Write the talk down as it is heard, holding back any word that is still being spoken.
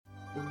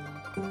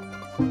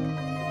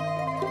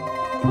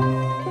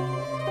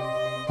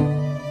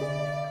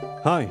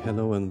Hi,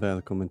 hello, and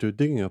welcome to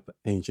Digging Up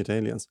Ancient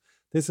Aliens.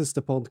 This is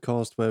the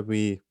podcast where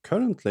we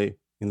currently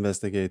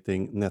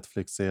investigating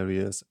Netflix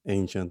series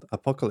Ancient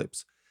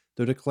Apocalypse.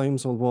 Do the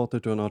claims hold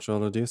water to an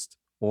archaeologist,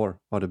 or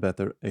are there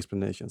better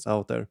explanations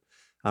out there?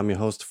 I'm your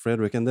host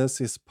Frederick, and this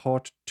is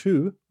part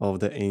two of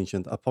the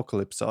Ancient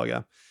Apocalypse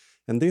saga.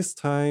 And this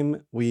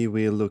time we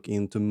will look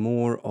into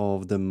more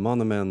of the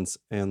monuments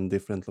and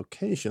different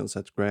locations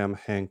that Graham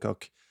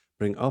Hancock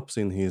bring up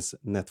in his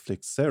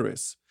Netflix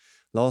series.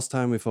 Last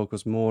time we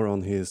focused more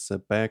on his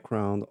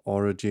background,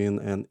 origin,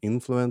 and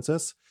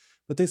influences,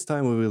 but this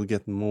time we will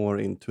get more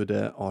into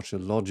the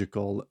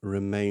archaeological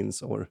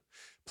remains or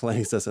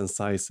places and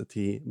sites that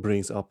he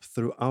brings up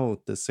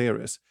throughout the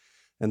series.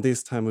 And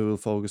this time we will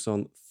focus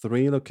on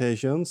three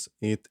locations.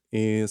 It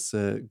is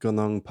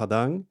Gunung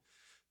Padang,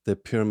 the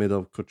Pyramid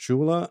of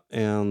Kochula,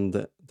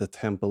 and the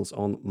temples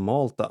on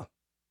Malta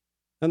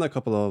and a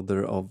couple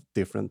other of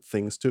different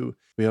things too.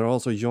 We are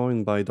also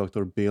joined by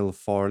Dr. Bill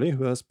Farley,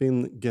 who has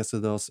been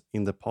guested us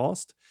in the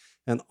past,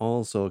 and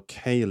also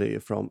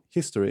Kaylee from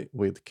History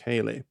with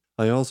Kaylee.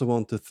 I also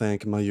want to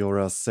thank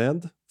Mayora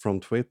Said from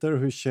Twitter,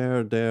 who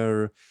shared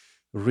their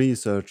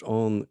research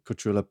on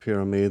Kuchula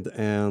Pyramid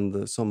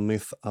and some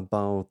myth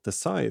about the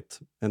site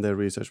and their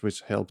research,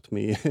 which helped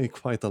me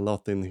quite a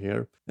lot in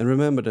here. And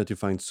remember that you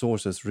find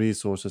sources,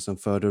 resources,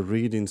 and further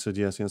reading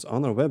suggestions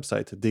on our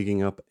website,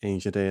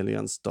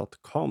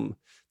 diggingupancientaliens.com.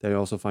 There you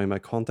also find my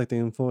contact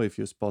info if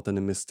you spot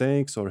any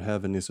mistakes or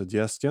have any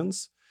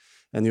suggestions.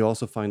 And you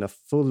also find a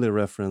fully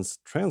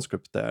referenced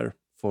transcript there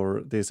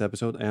for this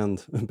episode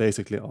and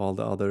basically all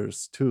the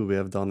others too we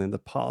have done in the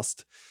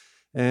past.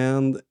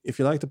 And if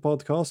you like the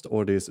podcast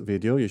or this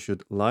video, you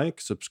should like,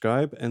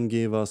 subscribe, and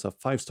give us a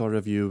 5-star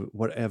review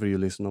wherever you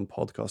listen on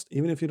podcast.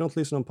 Even if you don't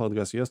listen on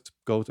podcast, just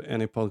go to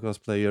any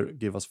podcast player,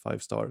 give us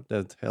 5-star.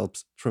 That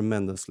helps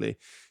tremendously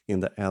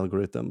in the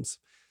algorithms.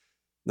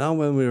 Now,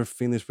 when we're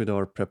finished with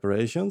our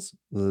preparations,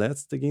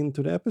 let's dig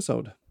into the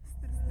episode.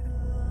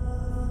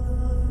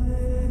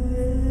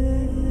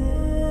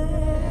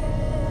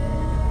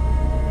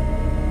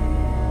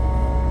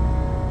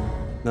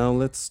 Now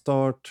let's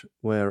start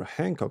where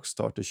Hancock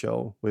started the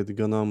show with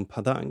Gunung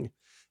Padang.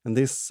 And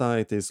this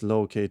site is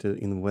located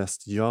in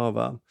West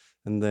Java,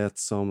 and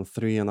that's some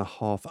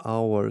 3.5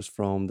 hours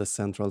from the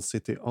central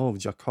city of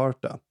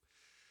Jakarta.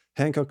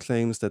 Hancock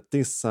claims that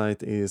this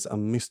site is a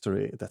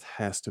mystery that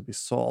has to be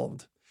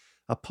solved.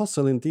 A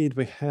puzzle indeed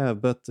we have,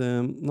 but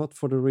not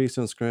for the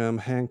reasons Graham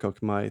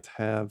Hancock might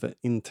have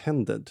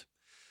intended.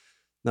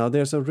 Now,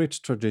 there's a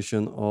rich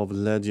tradition of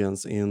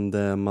legends in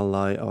the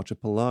Malay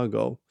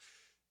archipelago,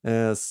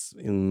 as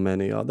in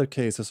many other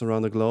cases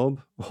around the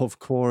globe. Of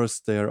course,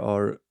 there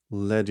are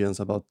legends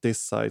about this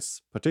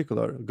site's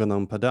particular,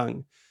 Gunung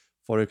Padang.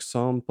 For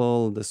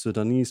example, the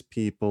Sudanese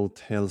people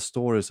tell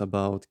stories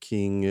about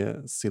King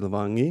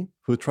Silvangi,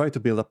 who tried to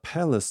build a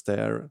palace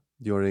there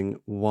during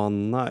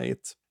one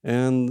night.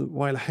 And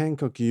while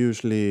Hancock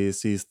usually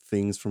sees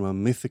things from a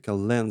mythical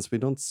lens, we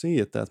don't see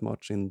it that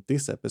much in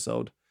this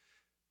episode.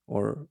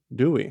 Or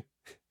do we?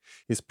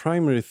 His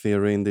primary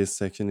theory in this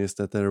section is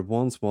that there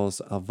once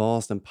was a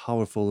vast and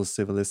powerful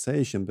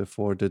civilization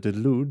before the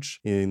deluge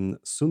in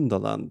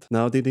Sundaland.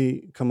 Now, did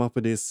he come up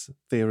with this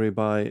theory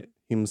by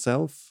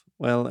himself?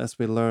 Well, as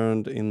we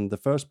learned in the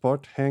first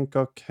part,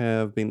 Hancock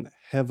have been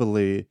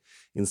heavily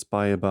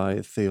inspired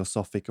by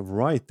theosophic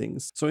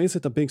writings. So is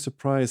it a big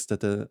surprise that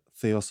the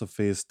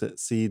theosophist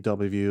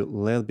C.W.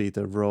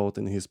 Leadbeater wrote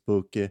in his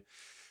book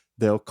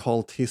The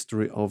Occult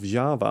History of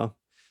Java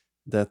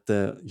that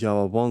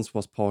Java once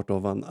was part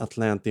of an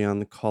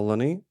Atlantean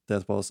colony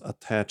that was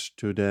attached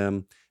to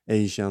the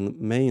Asian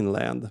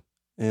mainland.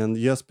 And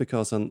just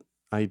because an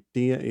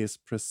idea is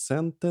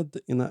presented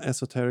in an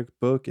esoteric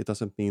book, it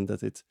doesn't mean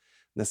that it's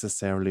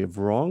necessarily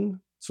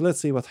wrong. So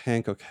let's see what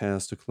Hancock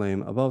has to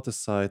claim about the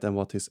site and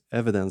what his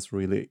evidence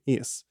really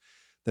is.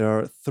 There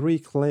are three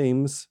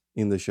claims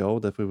in the show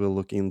that we will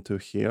look into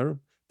here: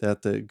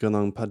 that the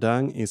Gunung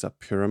Padang is a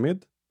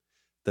pyramid,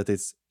 that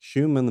it's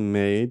human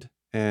made,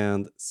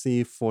 and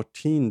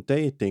C14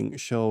 dating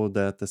show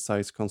that the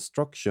site's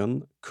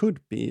construction could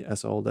be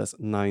as old as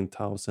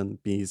 9000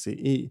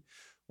 BCE,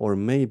 or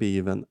maybe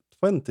even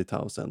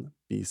 20,000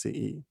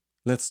 BCE.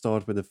 Let's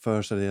start with the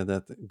first idea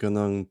that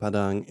Gunung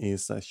Padang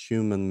is a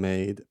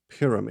human-made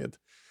pyramid.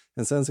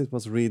 And since it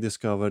was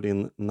rediscovered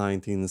in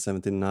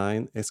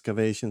 1979,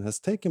 excavation has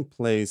taken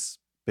place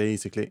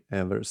basically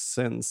ever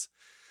since.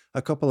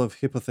 A couple of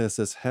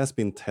hypotheses has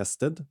been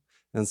tested,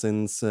 and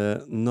since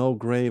no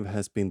grave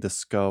has been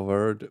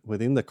discovered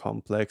within the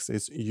complex,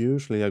 it's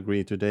usually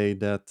agreed today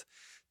that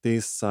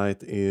this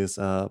site is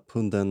a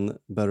Punden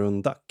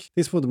Berundak.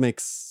 This would make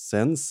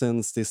sense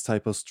since this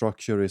type of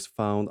structure is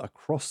found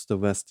across the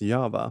West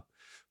Java.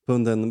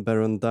 Punden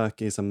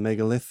Berundak is a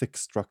megalithic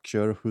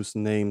structure whose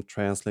name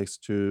translates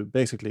to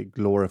basically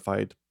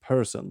glorified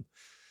person.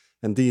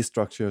 And these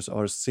structures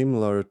are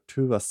similar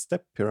to a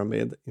step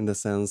pyramid in the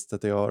sense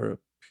that they are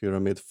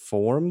pyramid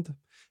formed,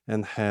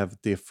 and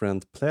have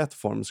different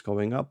platforms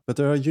going up, but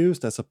they are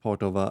used as a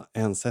part of an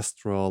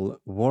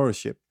ancestral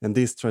worship. And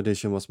this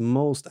tradition was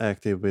most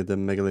active with the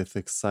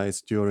megalithic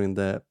sites during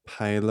the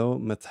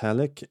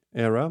Paleometallic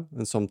era,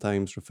 and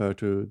sometimes referred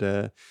to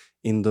the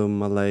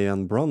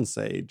Indo-Malayan Bronze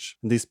Age.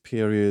 This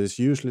period is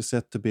usually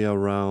said to be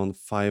around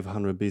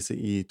 500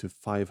 BCE to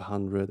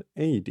 500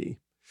 AD.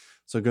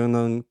 So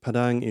Gunung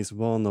Padang is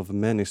one of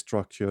many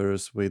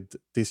structures with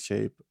this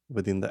shape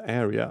within the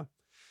area,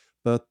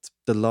 but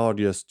the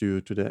largest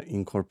due to the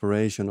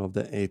incorporation of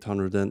the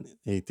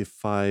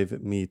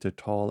 885-meter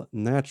tall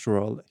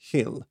natural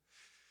hill.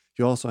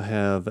 You also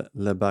have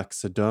Lebak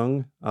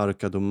Sedang,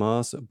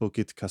 Arkadumas,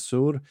 Bukit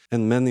Kasur,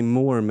 and many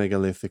more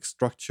megalithic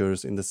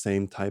structures in the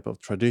same type of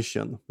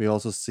tradition. We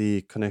also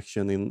see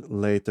connection in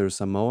later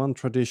Samoan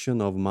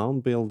tradition of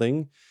mound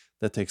building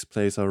that takes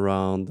place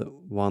around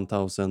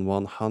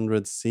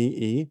 1100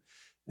 CE.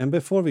 And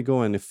before we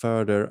go any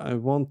further, I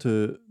want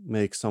to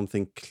make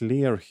something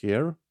clear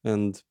here,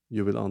 and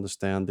you will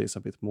understand this a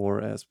bit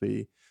more as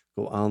we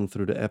go on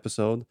through the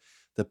episode.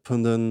 The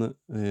Pundan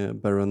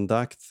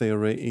Berundak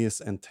theory is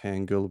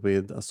entangled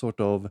with a sort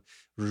of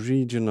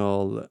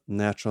regional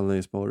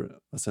naturalism or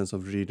a sense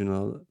of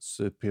regional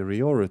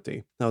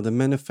superiority. Now, the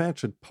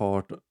manufactured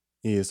part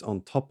is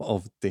on top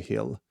of the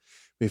hill.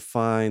 We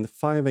find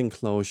 5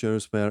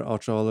 enclosures where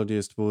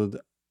archaeologists would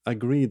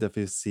agree that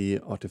we see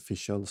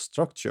artificial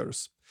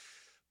structures.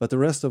 But the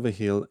rest of the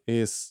hill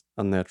is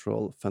a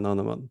natural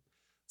phenomenon.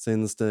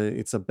 Since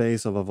it's a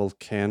base of a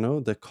volcano,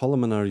 the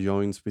columnar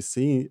joints we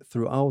see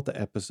throughout the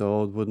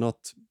episode would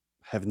not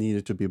have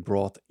needed to be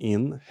brought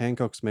in.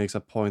 Hancock makes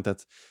a point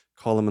that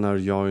columnar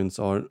joints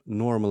are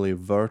normally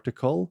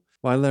vertical,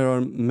 while there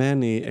are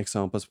many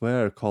examples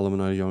where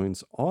columnar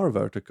joints are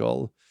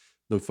vertical.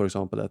 Look, for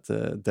example, at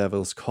the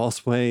Devil's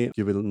Causeway.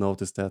 You will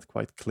notice that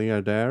quite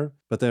clear there.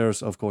 But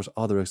there's, of course,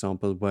 other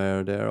examples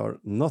where they are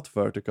not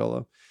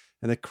vertical.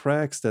 And the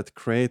cracks that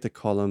create the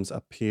columns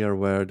appear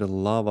where the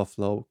lava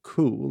flow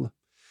cool.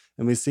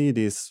 And we see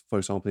this, for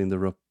example, in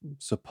the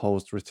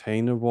supposed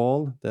retainer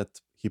wall that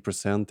he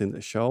presents in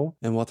the show.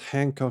 And what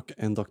Hancock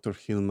and Dr.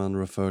 Hillman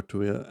refer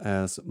to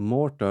as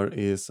mortar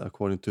is,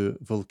 according to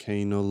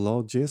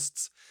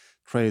volcanologists,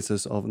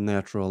 traces of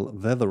natural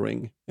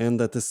weathering, and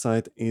that the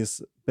site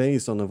is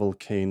based on a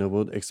volcano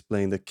would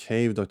explain the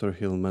cave Dr.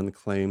 Hillman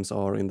claims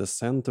are in the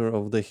center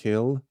of the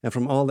hill, and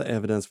from all the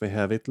evidence we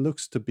have, it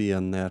looks to be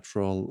a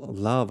natural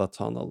lava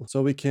tunnel.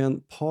 So we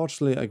can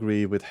partially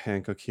agree with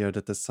Hancock here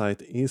that the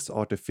site is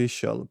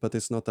artificial, but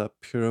it's not a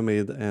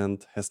pyramid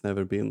and has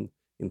never been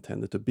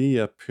intended to be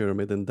a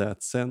pyramid in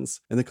that sense.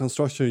 And the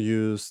construction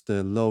used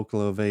the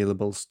local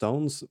available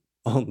stones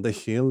on the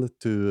hill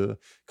to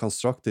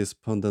construct this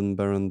Pundan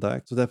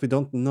Berundak, so that we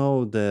don't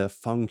know the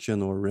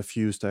function or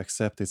refuse to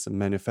accept its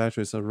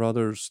manufacture is a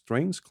rather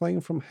strange claim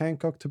from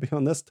Hancock, to be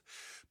honest.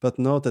 But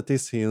note that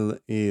this hill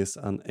is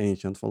an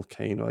ancient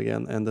volcano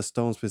again, and the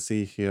stones we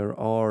see here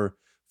are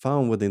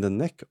found within the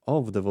neck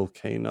of the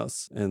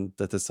volcanoes, and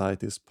that the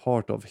site is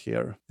part of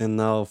here. And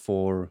now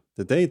for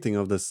the dating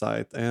of the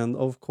site, and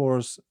of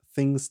course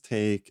things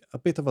take a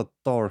bit of a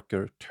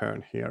darker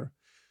turn here.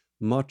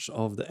 Much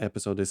of the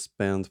episode is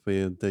spent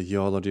with the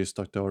geologist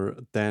Dr.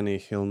 Danny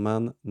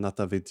Hillman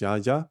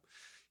Natavidjaya.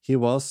 He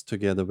was,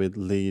 together with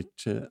lead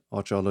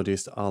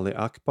archaeologist Ali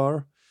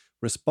Akbar,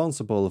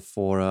 responsible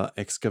for an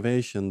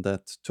excavation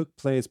that took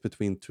place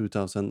between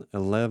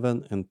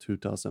 2011 and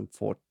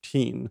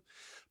 2014.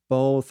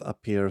 Both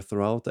appear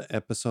throughout the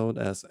episode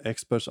as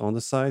experts on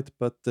the site,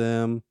 but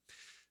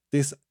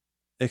this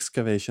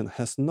excavation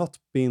has not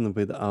been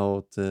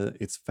without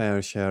its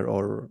fair share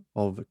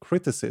of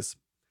criticism.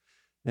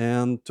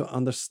 And to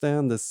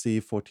understand the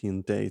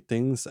C14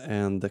 datings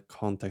and the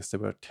context they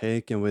were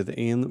taken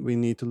within, we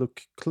need to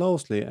look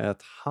closely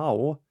at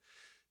how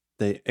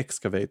they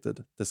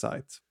excavated the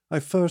site. I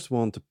first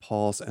want to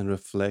pause and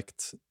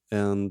reflect,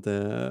 and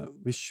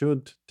we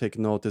should take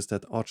notice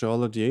that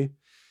archaeology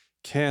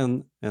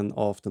can and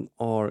often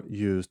are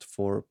used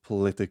for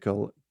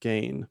political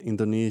gain.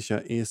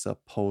 Indonesia is a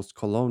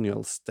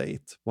post-colonial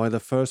state. While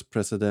the first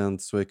president,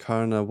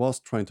 Sukarno,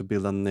 was trying to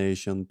build a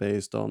nation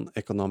based on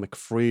economic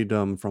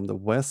freedom from the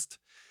West,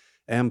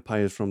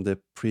 empires from the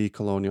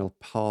pre-colonial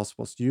past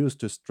was used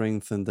to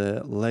strengthen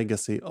the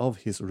legacy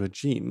of his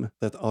regime.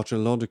 That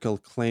archaeological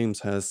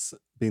claims has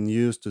been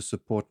used to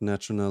support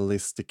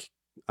nationalistic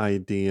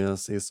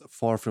ideas is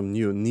far from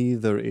new.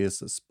 Neither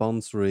is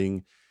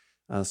sponsoring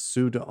a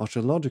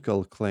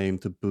pseudo-archaeological claim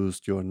to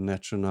boost your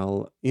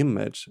national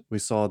image. We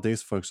saw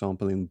this, for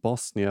example, in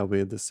Bosnia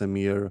with the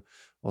Semir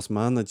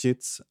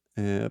Osmanagic's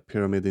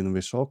pyramid in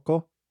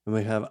Visoko. And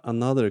we have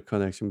another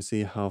connection. We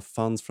see how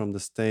funds from the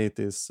state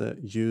is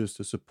used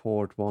to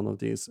support one of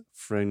these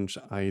fringe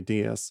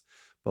ideas,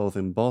 both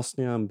in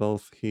Bosnia and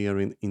both here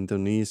in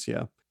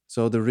Indonesia.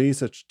 So the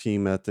research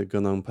team at the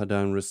Gunung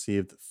Padang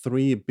received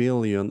 3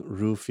 billion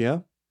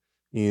rupiah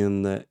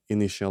in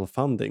initial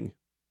funding.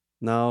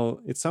 Now,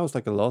 it sounds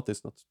like a lot,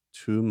 it's not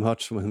too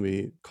much when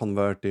we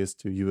convert this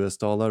to US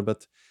dollar,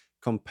 but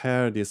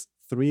compare this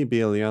 3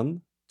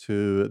 billion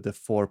to the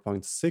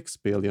 4.6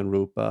 billion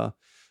rupa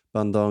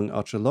Bandung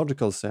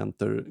Archaeological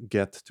Center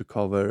get to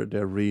cover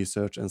their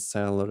research and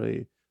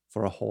salary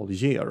for a whole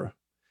year.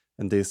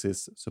 And this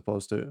is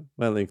supposed to,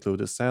 well, include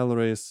the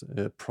salaries,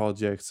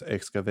 projects,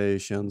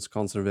 excavations,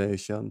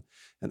 conservation,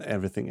 and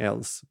everything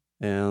else.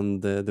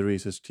 And the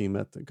research team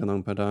at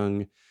Gunung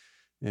Padang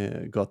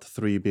got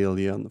 3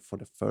 billion for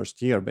the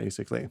first year,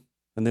 basically.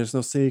 And there's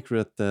no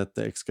secret that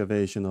the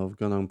excavation of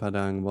Gunung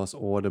Padang was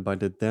ordered by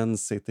the then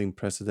sitting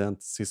president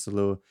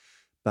Sisulu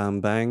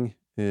Bambang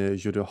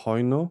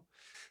Yudhoyono.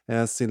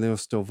 As Silvio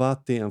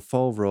Stovati and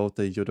Fove wrote,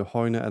 the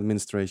Yudhoyono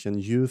administration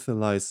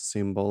utilized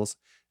symbols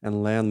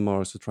and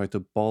landmarks to try to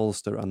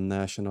bolster a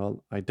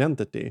national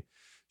identity.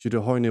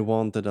 Yudhoyono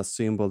wanted a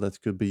symbol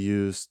that could be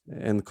used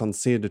and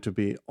considered to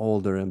be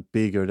older and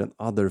bigger than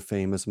other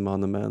famous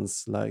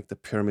monuments like the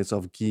pyramids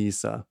of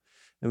Giza.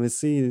 And we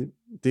see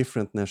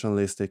different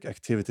nationalistic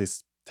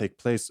activities take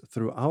place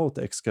throughout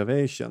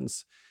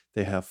excavations.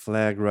 They have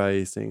flag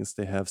raisings,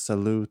 they have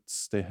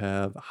salutes, they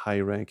have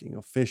high-ranking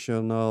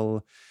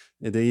official.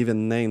 They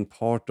even named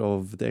part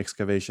of the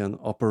excavation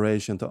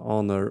Operation to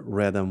honor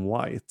red and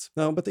white.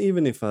 Now, but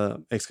even if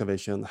an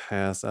excavation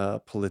has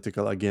a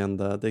political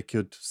agenda, they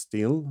could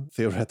still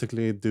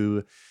theoretically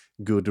do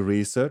good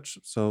research.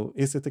 So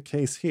is it the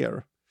case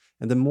here?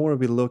 And the more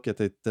we look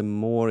at it, the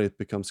more it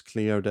becomes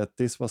clear that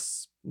this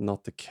was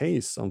not the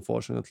case,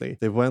 unfortunately.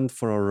 They went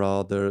for a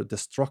rather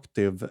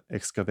destructive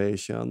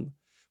excavation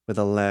with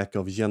a lack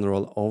of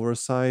general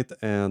oversight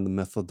and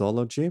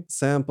methodology.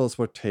 Samples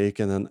were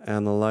taken and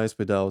analyzed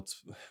without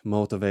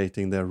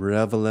motivating their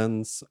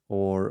relevance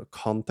or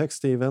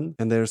context even.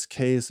 And there's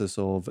cases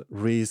of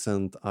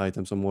recent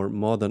items or more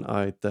modern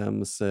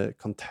items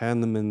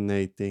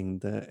contaminating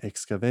the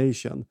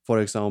excavation. For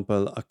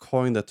example, a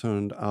coin that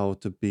turned out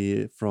to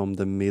be from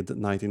the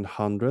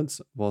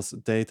mid-1900s was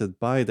dated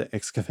by the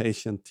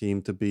excavation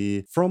team to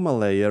be from a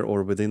layer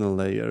or within a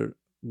layer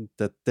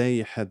that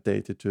they had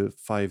dated to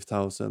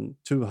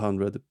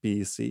 5200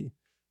 BC.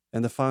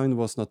 And the find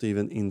was not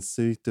even in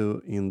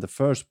situ in the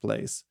first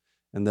place,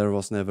 and there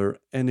was never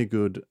any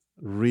good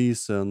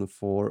reason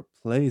for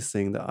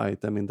placing the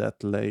item in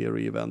that layer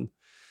even.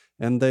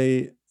 And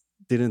they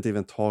didn't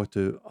even talk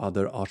to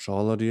other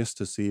archaeologists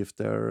to see if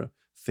their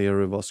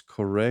theory was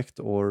correct,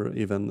 or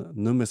even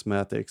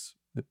numismatics,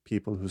 the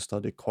people who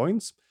study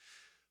coins,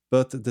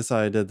 but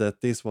decided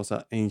that this was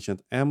an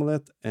ancient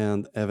amulet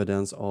and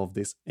evidence of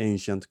this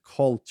ancient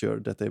culture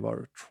that they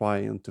were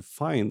trying to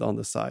find on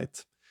the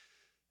site.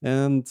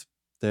 And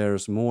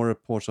there's more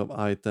reports of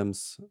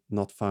items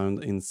not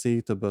found in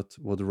situ but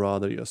would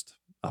rather just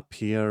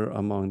appear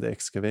among the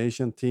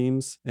excavation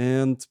teams.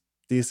 And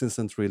this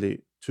isn't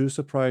really too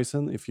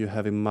surprising if you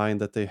have in mind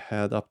that they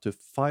had up to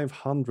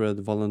 500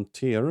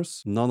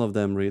 volunteers. None of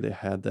them really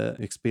had the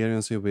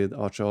experience with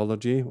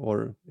archaeology,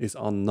 or is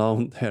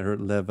unknown their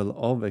level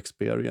of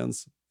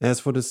experience. As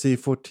for the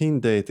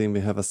C14 dating, we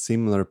have a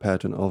similar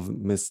pattern of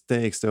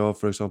mistakes. There are,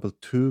 for example,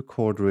 2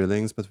 core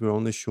drillings, but we're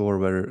only sure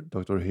where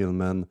Dr.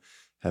 Hillman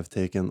have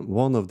taken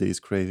one of these,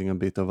 creating a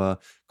bit of a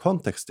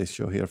context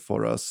issue here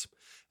for us.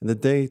 And the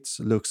dates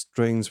look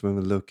strange when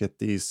we look at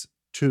these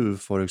 2.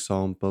 For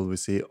example, we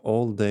see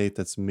old date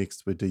that's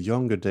mixed with the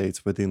younger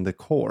dates within the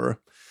core.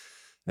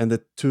 And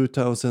the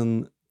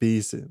 2000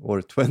 BC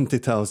or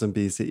 20,000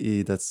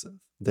 BCE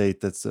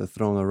date that's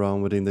thrown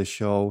around within the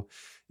show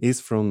is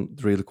from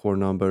drill core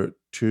number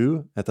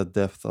 2 at a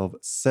depth of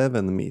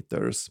 7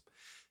 meters.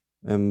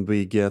 And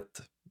we get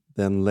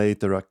then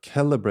later a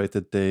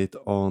calibrated date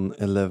on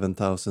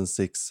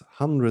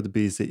 11,600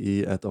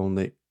 BCE at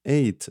only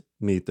 8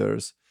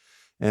 meters.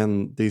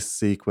 And this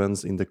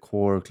sequence in the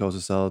core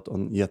closes out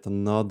on yet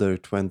another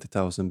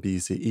 20,000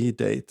 BCE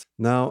date.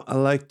 Now, I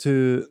like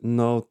to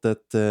note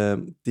that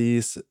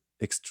these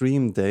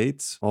extreme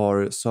dates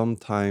are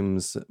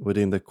sometimes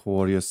within the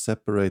core just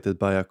separated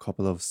by a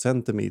couple of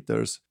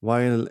centimeters.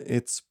 While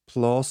it's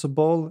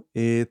plausible,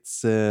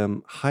 it's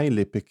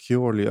highly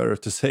peculiar,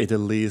 to say the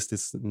least.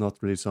 It's not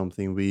really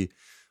something we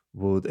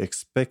would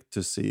expect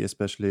to see,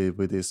 especially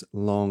with these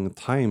long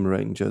time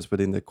ranges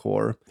within the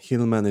core.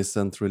 Hillman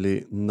isn't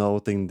really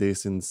noting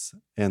this in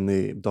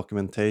any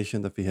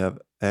documentation that we have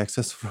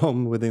access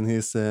from within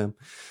his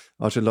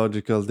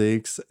archaeological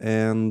digs.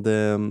 And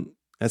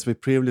as we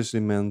previously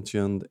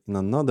mentioned in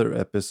another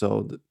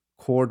episode,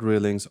 core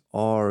drillings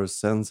are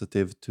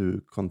sensitive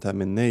to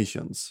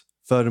contaminations.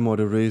 Furthermore,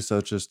 the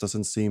researchers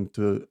doesn't seem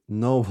to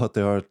know what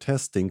they are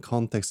testing.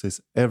 Context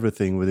is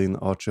everything within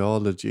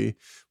archaeology.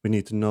 We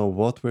need to know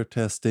what we're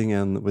testing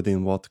and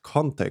within what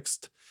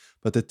context.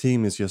 But the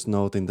team is just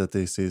noting that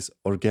this is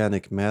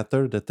organic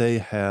matter that they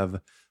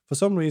have, for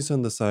some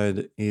reason,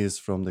 decided is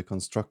from the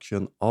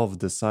construction of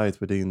the site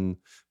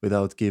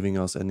without giving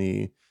us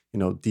any,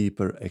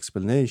 deeper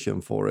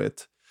explanation for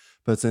it.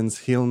 But since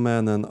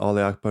Hillman and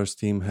Ali Akbar's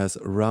team has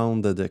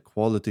rounded the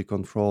quality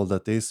control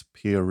that is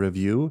peer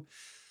review,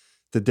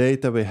 the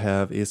data we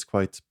have is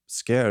quite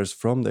scarce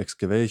from the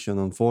excavation,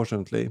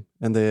 unfortunately,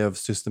 and they have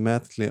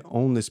systematically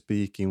only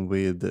speaking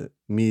with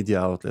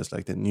media outlets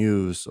like the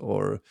news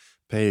or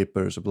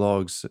papers,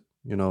 blogs,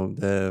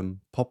 the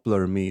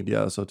popular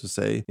media, so to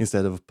say,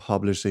 instead of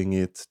publishing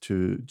it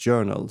to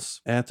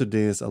journals. Add to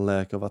this a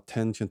lack of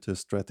attention to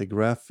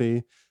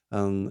stratigraphy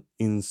and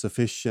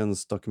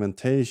insufficient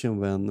documentation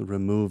when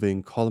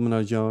removing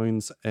columnar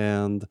joints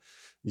and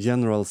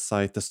general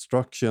site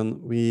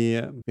destruction.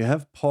 We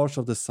have parts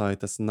of the site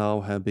that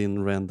now have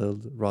been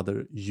rendered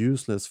rather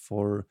useless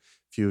for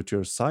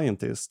future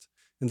scientists.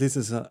 And this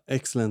is an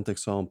excellent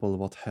example of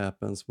what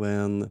happens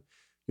when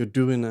you're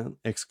doing an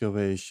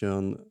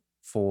excavation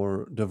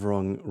for the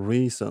wrong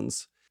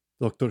reasons.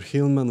 Dr.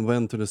 Hillman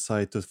went to the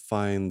site to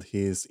find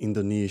his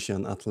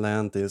Indonesian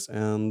Atlantis,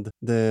 and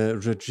the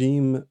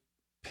regime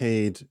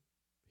paid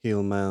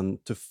Hillman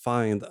to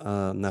find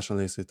a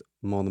nationalistic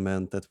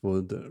monument that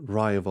would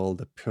rival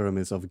the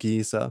pyramids of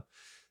Giza.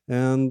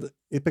 And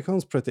it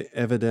becomes pretty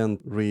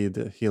evident, read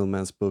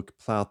Hillman's book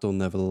Plato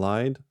Never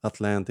Lied,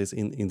 Atlantis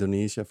in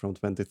Indonesia from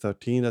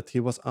 2013, that he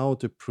was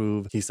out to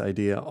prove his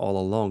idea all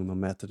along, no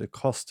matter the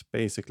cost,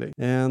 basically.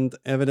 And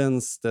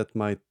evidence that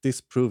might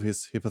disprove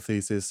his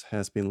hypothesis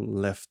has been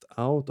left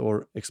out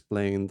or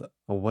explained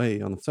away.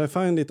 So I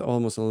find it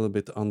almost a little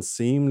bit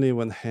unseemly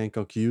when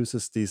Hancock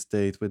uses this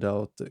date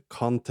without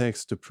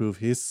context to prove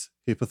his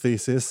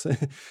hypothesis.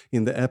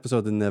 In the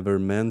episode, they never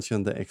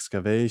mention the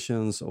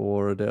excavations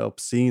or the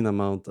obscene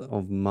amount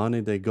of money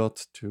they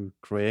got to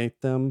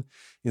create them.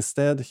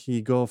 Instead,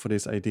 he go for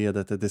this idea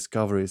that the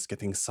discovery is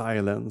getting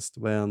silenced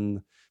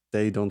when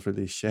they don't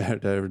really share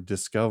their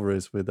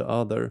discoveries with the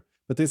other.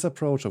 But this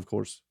approach, of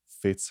course,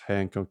 fits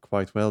Hancock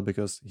quite well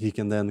because he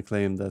can then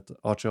claim that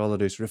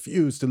archaeologists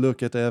refuse to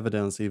look at the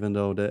evidence even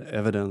though the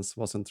evidence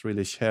wasn't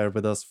really shared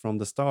with us from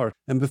the start.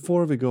 And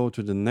before we go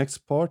to the next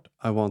part,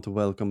 I want to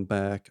welcome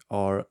back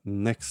our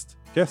next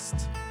guest.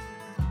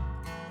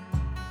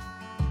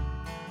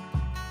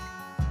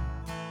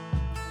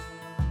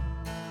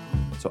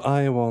 So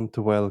I want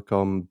to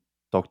welcome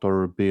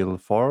Dr. Bill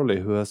Farley,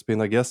 who has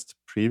been a guest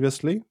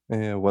previously.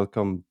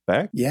 Welcome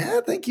back. Yeah,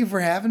 thank you for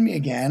having me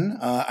again.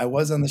 I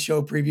was on the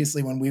show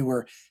previously when we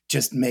were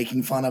just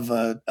making fun of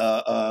an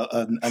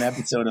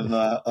episode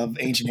of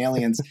Ancient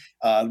Aliens.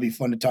 It'll be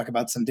fun to talk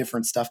about some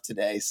different stuff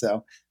today.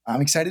 So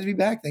I'm excited to be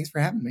back. Thanks for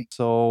having me.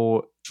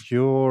 So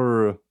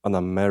you're an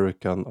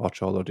American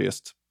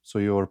archaeologist. So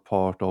you're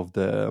part of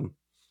the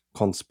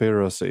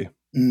conspiracy,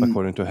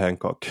 according to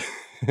Hancock.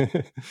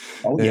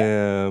 Oh,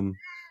 yeah.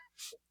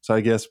 So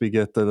I guess we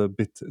get a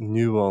bit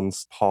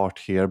nuanced part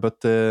here.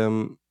 But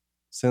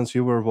since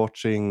you were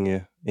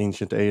watching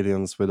Ancient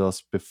Aliens with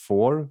us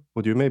before,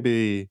 would you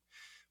maybe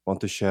want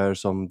to share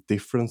some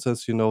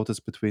differences you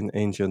noticed between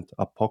Ancient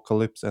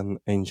Apocalypse and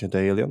Ancient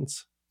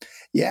Aliens?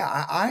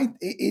 Yeah,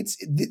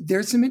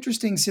 there's some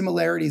interesting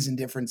similarities and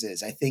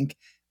differences. I think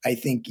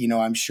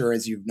I'm sure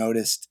as you've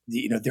noticed,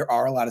 there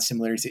are a lot of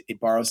similarities. It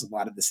borrows a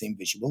lot of the same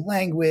visual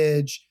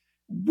language,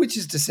 which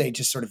is to say,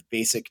 just sort of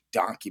basic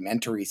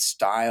documentary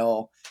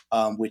style,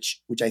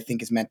 which I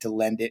think is meant to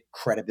lend it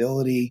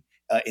credibility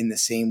in the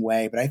same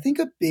way. But I think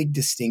a big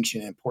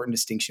distinction, an important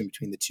distinction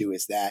between the two,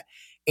 is that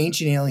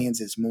Ancient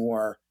Aliens is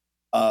more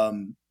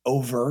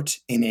overt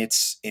in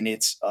its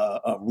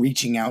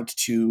reaching out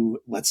to,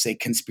 let's say,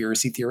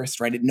 conspiracy theorists,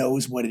 right? It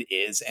knows what it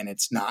is, and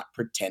it's not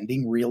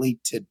pretending really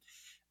to,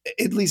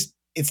 at least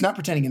it's not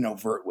pretending in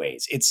overt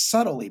ways. It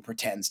subtly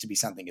pretends to be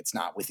something it's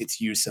not with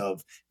its use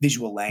of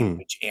visual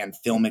language and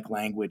filmic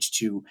language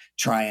to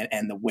try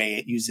and the way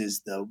it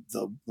uses the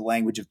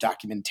language of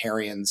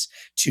documentarians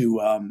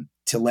to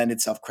lend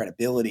itself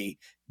credibility.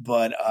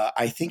 But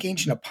I think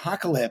Ancient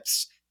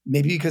Apocalypse,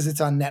 maybe because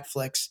it's on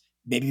Netflix,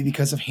 maybe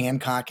because of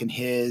Hancock and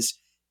his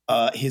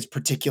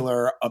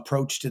particular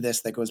approach to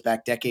this that goes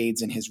back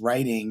decades in his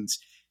writings,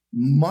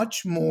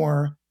 much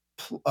more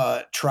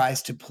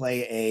tries to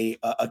play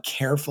a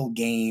careful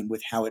game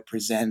with how it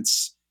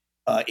presents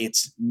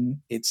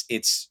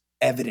its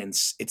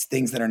evidence. It's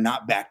things that are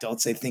not backed up.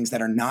 Let's say things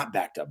that are not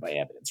backed up by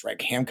evidence, right?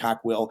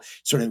 Hancock will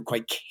sort of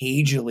quite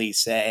cagily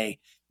say,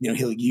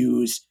 he'll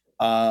use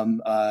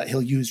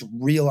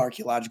real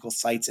archaeological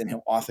sites, and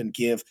he'll often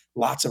give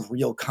lots of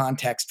real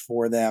context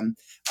for them,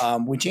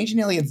 which Ancient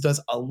Aliens does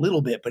a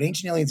little bit, but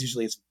Ancient Aliens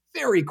usually is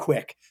very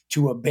quick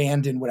to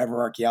abandon whatever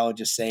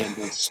archaeologists say and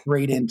go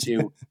straight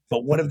into,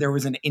 but what if there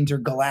was an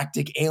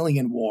intergalactic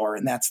alien war?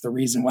 And that's the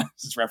reason why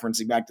this is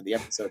referencing back to the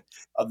episode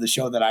of the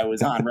show that I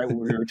was on, right? Where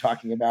we were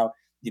talking about,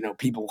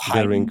 people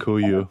hiding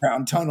in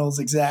underground tunnels,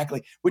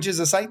 exactly, which is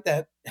a site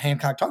that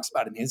Hancock talks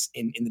about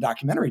in the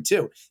documentary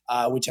too,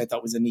 which I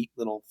thought was a neat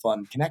little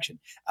fun connection.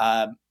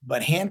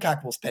 But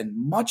Hancock will spend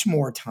much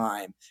more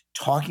time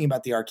talking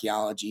about the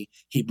archaeology.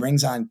 He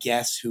brings on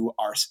guests who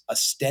are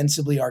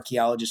ostensibly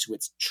archaeologists, who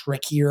it's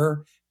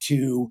trickier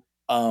to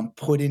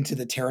put into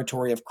the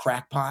territory of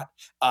crackpot.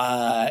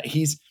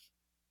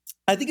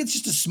 I think it's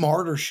just a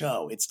smarter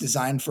show. It's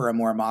designed for a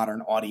more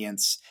modern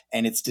audience,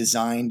 and it's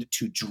designed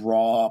to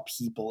draw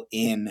people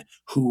in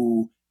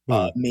who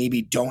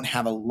maybe don't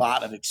have a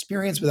lot of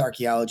experience with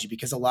archaeology,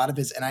 because a lot of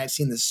his, and I've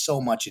seen this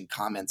so much in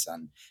comments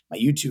on my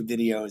YouTube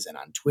videos and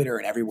on Twitter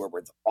and everywhere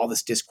where all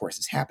this discourse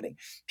is happening,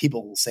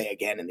 people will say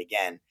again and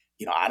again,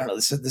 I don't know,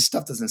 this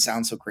stuff doesn't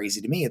sound so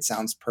crazy to me. It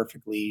sounds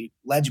perfectly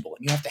legible.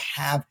 And you have to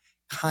have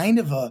kind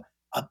of a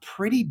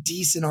pretty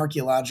decent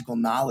archaeological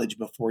knowledge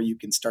before you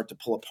can start to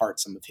pull apart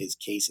some of his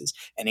cases.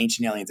 And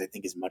Ancient Aliens, I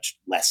think, is much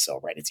less so,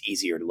 right? It's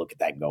easier to look at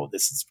that and go,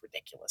 "This is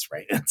ridiculous,"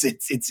 right?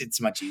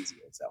 It's much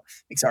easier. So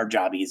it makes our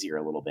job easier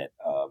a little bit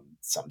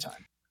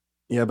sometimes.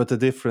 Yeah, but the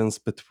difference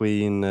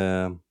between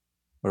where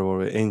were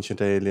we,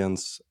 Ancient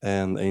Aliens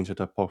and Ancient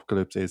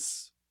Apocalypse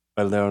is,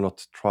 well, they are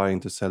not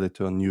trying to sell it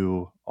to a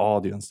new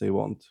audience. They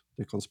want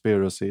the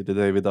conspiracy, the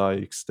David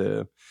Icks,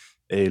 the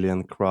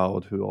alien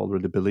crowd who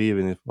already believe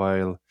in it,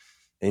 while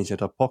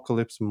Ancient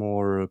Apocalypse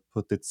more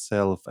put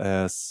itself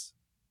as,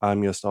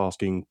 I'm just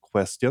asking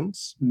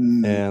questions,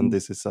 and Mhm.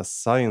 this is a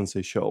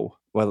sciencey show.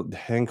 Well,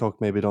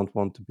 Hancock maybe don't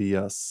want to be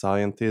a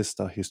scientist,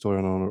 a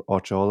historian or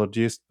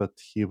archaeologist, but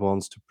he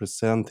wants to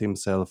present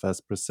himself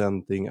as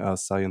presenting a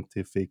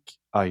scientific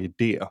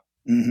idea,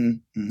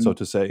 Mhm. so Mhm.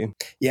 to say.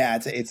 Yeah,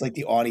 it's like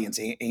the audience.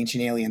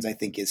 Ancient Aliens, I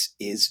think,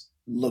 is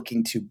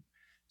looking to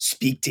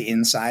speak to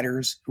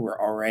insiders who are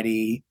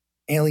already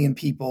alien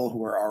people,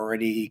 who are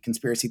already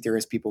conspiracy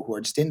theorist people, who are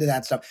just into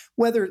that stuff,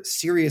 whether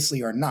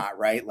seriously or not.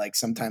 Right? Like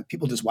sometimes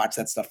people just watch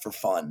that stuff for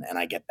fun, and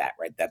I get that.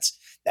 Right?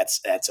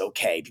 That's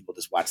okay. People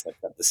just watch that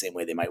stuff the same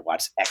way they might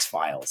watch X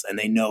Files, and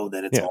they know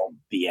that it's Yeah. all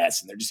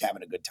BS, and they're just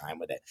having a good time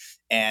with it.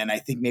 And I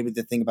think maybe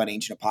the thing about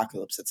Ancient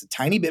Apocalypse that's a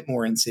tiny bit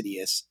more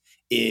insidious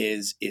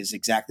is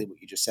exactly what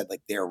you just said.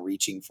 Like they're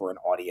reaching for an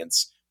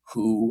audience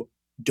who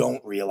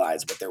don't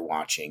realize what they're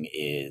watching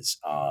is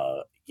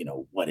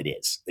what it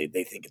is.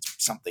 They think it's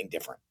something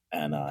different,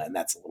 and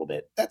that's a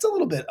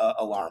little bit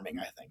alarming,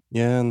 I think.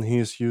 Yeah, and he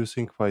is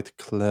using quite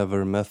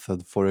clever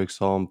method. For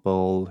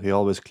example, he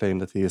always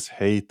claimed that he is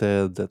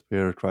hated, that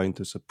we're trying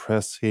to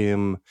suppress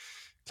him,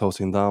 close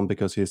him down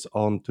because he's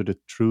on to the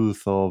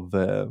truth of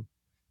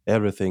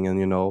everything.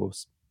 And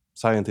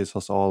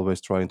scientists are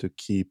always trying to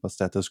keep a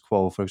status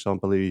quo. For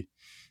example, he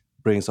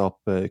brings up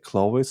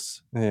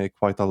Clovis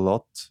quite a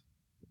lot.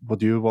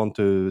 Would you want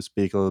to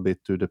speak a little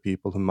bit to the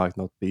people who might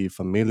not be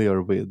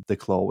familiar with the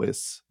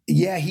Clovis?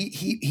 Yeah,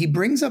 he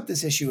brings up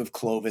this issue of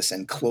Clovis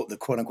and the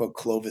quote unquote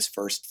Clovis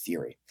first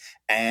theory,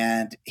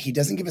 and he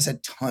doesn't give us a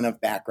ton of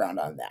background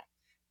on that.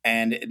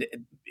 And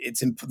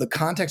the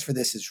context for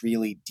this is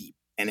really deep,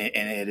 and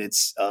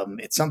it's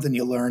something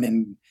you learn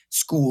in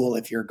school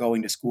if you're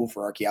going to school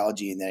for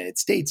archaeology in the United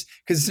States,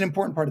 because it's an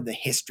important part of the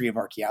history of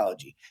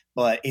archaeology.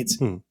 But it's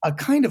Hmm. a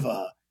kind of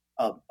a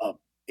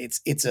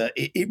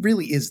it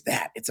really is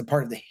that it's a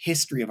part of the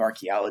history of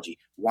archaeology.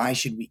 Why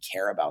should we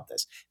care about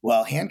this?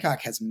 Well,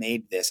 Hancock has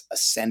made this a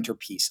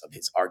centerpiece of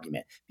his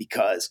argument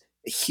because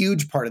a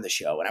huge part of the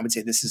show, and I would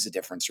say this is a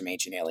difference from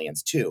Ancient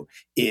Aliens too,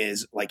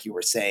 is like you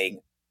were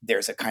saying,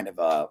 there's a kind of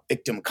a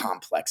victim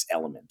complex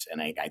element,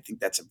 and I think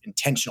that's an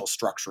intentional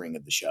structuring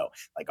of the show.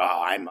 Like,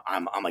 oh,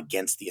 I'm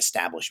against the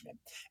establishment,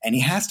 and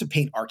he has to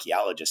paint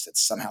archaeologists as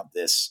somehow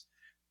this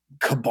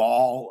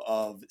cabal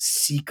of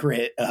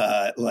secret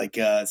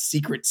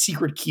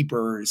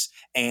keepers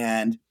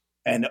and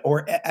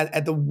or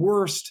at the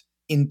worst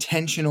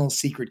intentional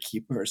secret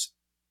keepers,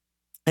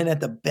 and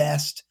at the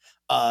best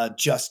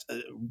just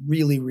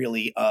really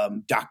really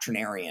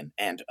doctrinarian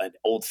and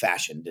old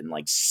fashioned and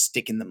like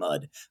stick in the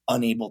mud,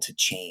 unable to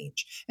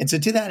change. And so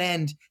to that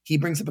end he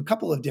brings up a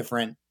couple of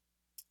different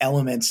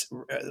elements,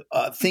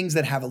 things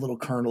that have a little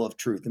kernel of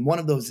truth. And one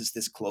of those is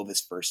this Clovis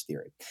first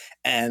theory.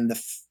 And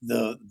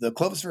the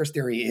Clovis first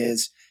theory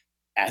is,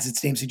 as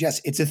its name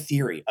suggests, it's a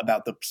theory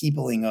about the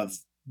peopling of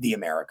the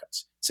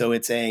Americas. So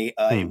it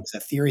Hmm. was a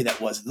theory that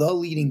was the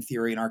leading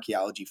theory in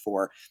archaeology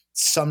for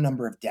some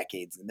number of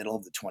decades in the middle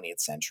of the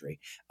 20th century,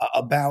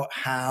 about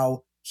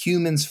how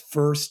humans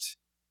first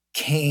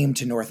came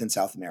to North and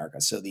South America.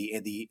 So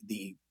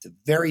the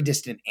very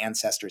distant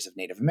ancestors of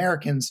Native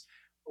Americans,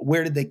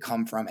 where did they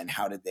come from, and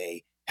how did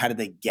they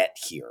get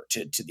here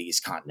to these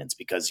continents?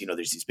 Because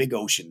there's these big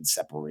oceans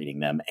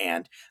separating them,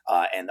 and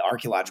the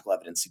archaeological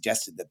evidence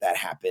suggested that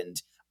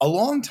happened a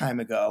long time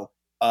ago,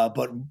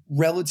 but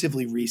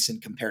relatively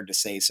recent compared to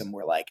say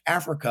somewhere like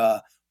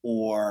Africa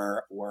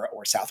or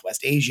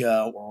Southwest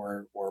Asia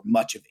or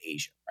much of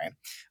Asia, right?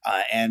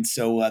 And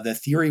so the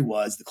theory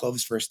was, the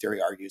Clovis first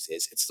theory argues,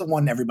 is it's the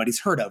one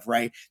everybody's heard of,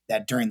 right?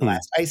 That during the Hmm.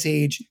 last ice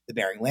age, the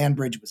Bering Land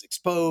Bridge was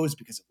exposed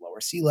because of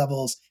lower sea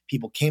levels.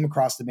 People came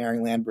across the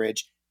Bering Land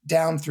Bridge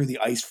down through the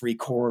ice-free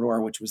corridor,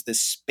 which was this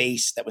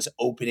space that was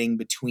opening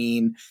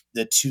between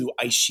the two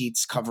ice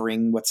sheets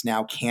covering what's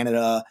now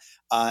Canada,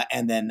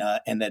 and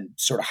then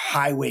sort of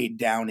highwayed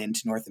down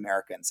into North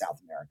America and South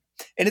America.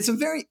 And it's a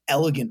very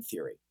elegant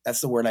theory.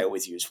 That's the word I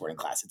always use for it in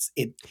class.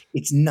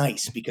 It's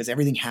nice because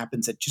everything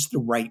happens at just the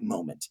right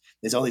moment.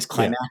 There's all these Yeah.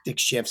 climactic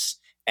shifts,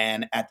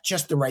 and at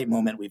just the right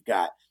moment, we've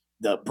got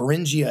the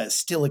Beringia is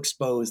still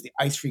exposed. The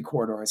ice-free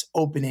corridor is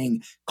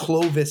opening.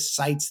 Clovis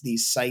cites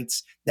these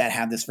sites that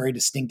have this very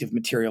distinctive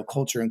material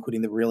culture,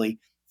 including the really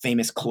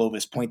famous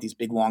Clovis Point, these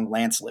big long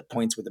lancelet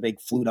points with a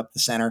big flute up the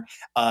center,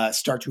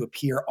 start to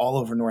appear all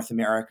over North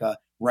America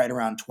right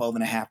around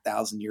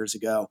 12,500 years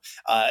ago.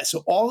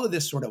 So all of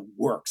this sort of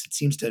works. It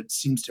seems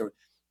to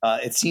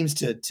It seems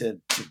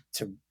to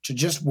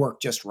just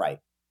work just right.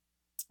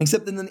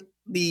 Except then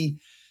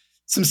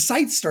some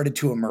sites started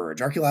to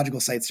emerge. Archaeological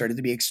sites started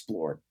to be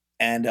explored,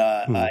 and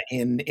Hmm.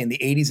 in the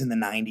 80s and the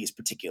 90s,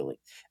 particularly,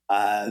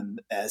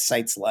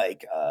 sites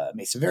like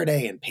Mesa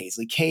Verde and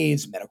Paisley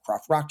Caves,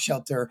 Meadowcroft Rock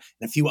Shelter,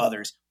 and a few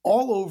others,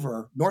 all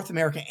over North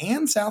America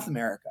and South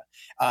America,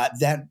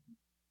 that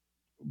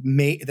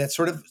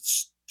sort of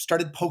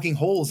started poking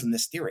holes in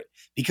this theory,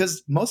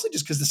 because mostly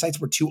just because the sites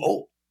were too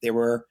old. They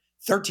were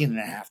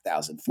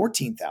 13,500,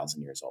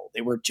 14,000 years old.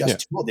 They were Yeah.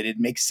 just too old. They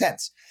didn't make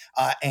sense.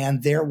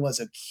 And there was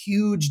a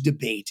huge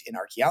debate in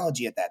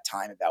archaeology at that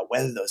time about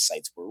whether those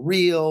sites were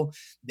real.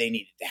 They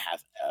needed to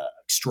have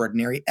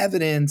extraordinary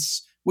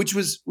evidence, which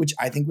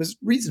I think was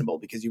reasonable,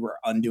 because you were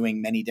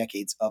undoing many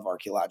decades of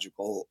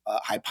archaeological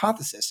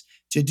hypothesis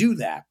to do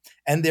that.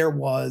 And there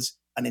was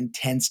an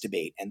intense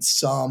debate, and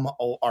some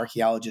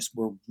archaeologists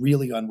were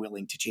really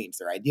unwilling to change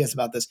their ideas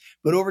about this.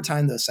 But over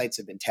time, those sites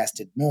have been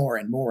tested more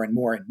and more and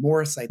more, and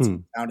more sites have Hmm.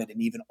 been founded,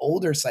 and even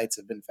older sites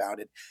have been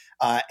founded.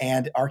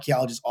 And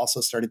archaeologists also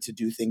started to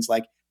do things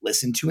like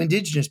listen to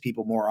indigenous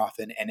people more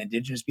often. And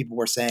indigenous people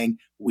were saying,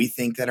 we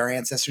think that our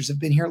ancestors have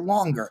been here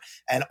longer.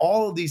 And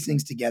all of these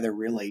things together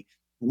really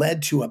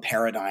led to a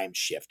paradigm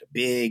shift, a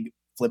big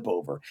flip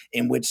over,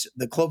 in which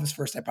the Clovis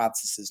first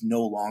hypothesis is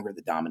no longer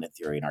the dominant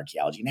theory in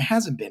archaeology. And it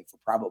hasn't been for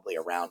probably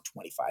around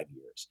 25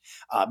 years,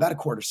 about a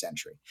quarter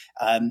century.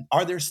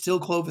 Are there still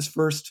Clovis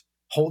first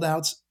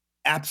holdouts?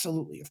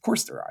 Absolutely. Of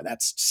course there are.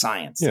 That's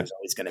science. Yeah. There's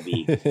always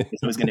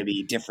going to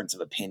be difference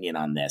of opinion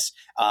on this.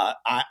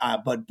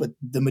 But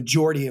the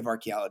majority of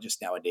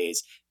archaeologists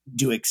nowadays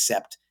do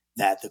accept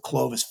that the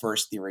Clovis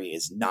first theory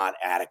is not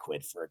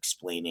adequate for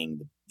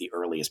explaining the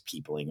earliest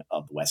peopling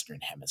of the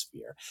Western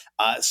Hemisphere.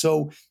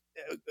 So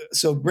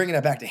bringing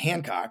that back to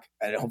Hancock,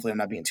 and hopefully I'm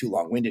not being too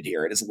long-winded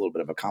here. It is a little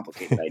bit of a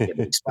complicated idea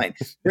to explain.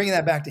 Bringing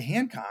that back to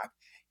Hancock,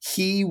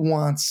 he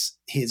wants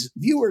his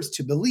viewers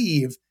to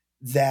believe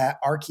that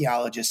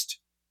archaeologists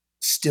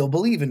still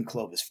believe in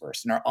Clovis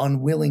first and are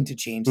unwilling to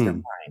change their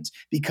Hmm. minds,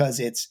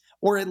 because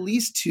or at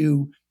least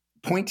to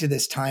point to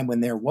this time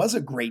when there was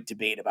a great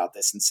debate about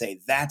this and say,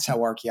 that's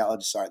how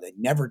archaeologists are. They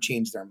never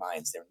change their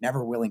minds. They're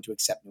never willing to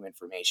accept new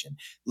information.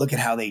 Look at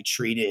how they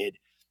treated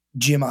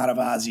Jim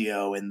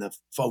Adavazio and the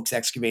folks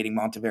excavating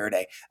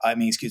Monteverde.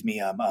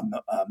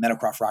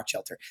 Meadowcroft Rock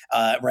Shelter.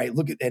 Right.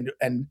 Look at,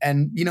 and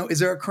is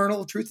there a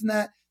kernel of truth in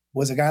that?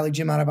 Was a guy like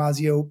Jim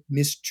Adavazio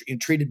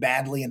treated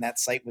badly, and that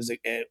site was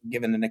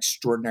given an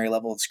extraordinary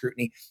level of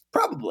scrutiny?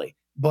 Probably.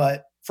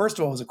 But first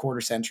of all, it was a quarter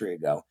century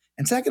ago.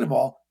 And second of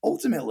all,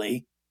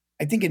 ultimately,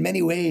 I think in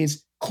many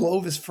ways,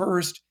 Clovis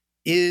first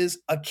is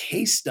a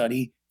case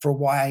study for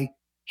why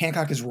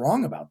Hancock is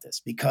wrong about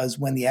this, because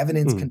when the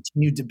evidence Hmm.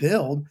 continued to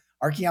build,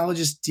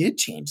 archaeologists did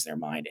change their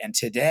mind. And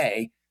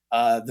today,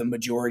 the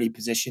majority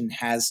position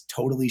has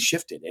totally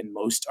shifted, and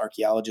most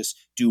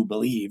archaeologists do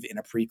believe in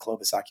a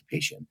pre-Clovis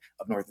occupation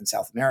of North and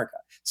South America.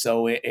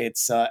 So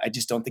I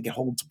just don't think it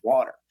holds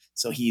water.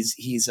 So he's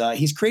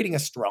creating a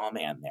straw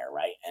man there,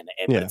 right?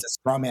 But Yeah. it's a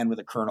straw man with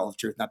a kernel of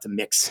truth, not to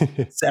mix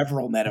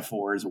several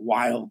metaphors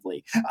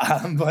wildly.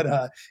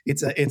 But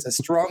it's a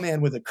straw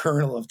man with a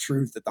kernel of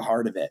truth at the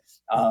heart of it.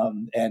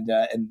 And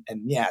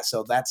yeah,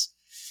 so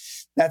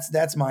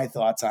that's my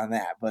thoughts on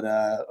that. But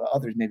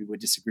others maybe would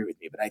disagree with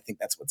me, but I think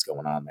that's what's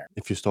going on there.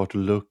 If you start to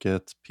look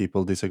at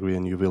people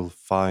disagreeing, you will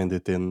find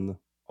it in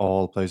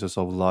all places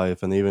of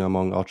life, and even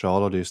among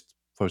archaeologists.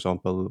 For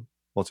example,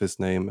 what's his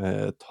name?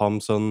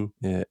 Thompson,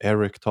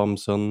 Eric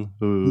Thompson,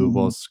 who Mhm.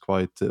 was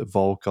quite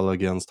vocal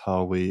against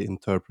how we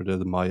interpreted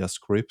the Maya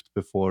script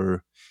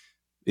before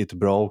it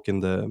broke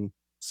in the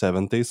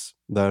 70s,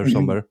 there Mhm.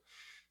 somewhere.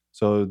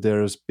 So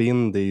there's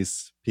been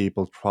these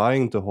people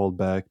trying to hold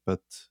back,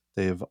 but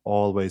they've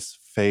always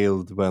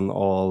failed when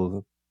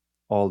all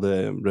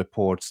the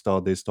report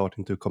studies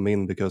starting to come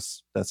in,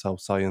 because that's how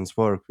science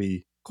work. We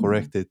Mhm.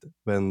 correct it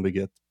when we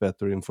get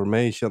better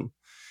information.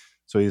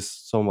 So he's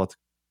somewhat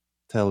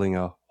telling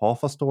a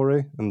half a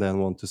story and then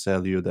want to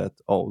sell you that,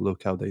 oh,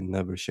 look how they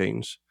never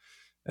change,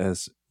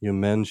 as you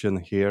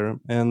mentioned here.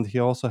 And he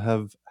also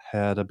have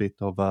had a bit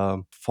of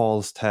a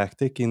false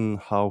tactic in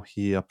how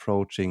he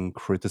approaching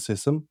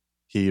criticism.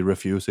 He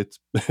refuses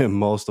it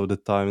most of the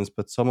times,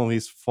 but some of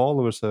his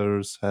followers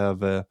have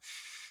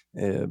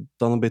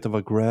done a bit of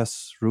a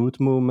grassroots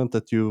movement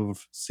that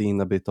you've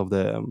seen a bit of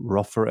the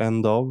rougher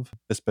end of,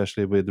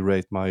 especially with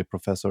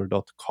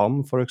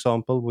ratemyprofessor.com, for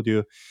example. Would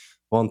you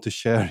want to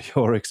share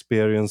your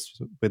experience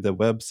with the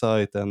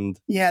website? And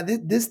Yeah,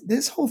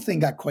 this whole thing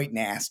got quite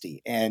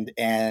nasty, and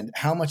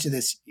how much of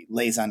this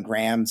lays on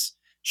Graham's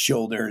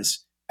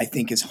shoulders, I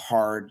think, is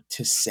hard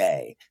to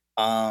say.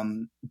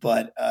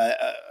 But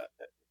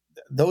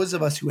those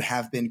of us who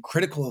have been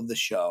critical of the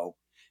show,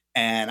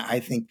 and I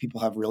think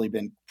people have really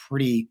been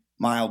pretty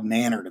mild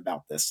mannered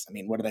about this. I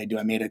mean, what did I do?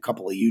 I made a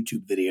couple of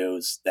YouTube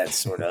videos that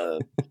sort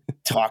of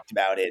talked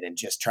about it and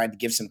just tried to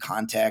give some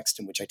context,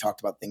 in which I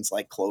talked about things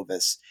like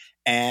Clovis.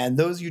 And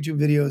those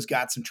YouTube videos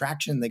got some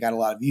traction. They got a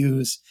lot of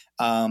views,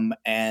 and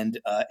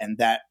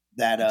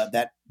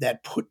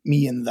that put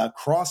me in the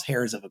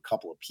crosshairs of a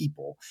couple of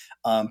people.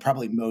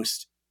 Probably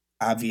most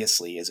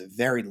obviously is a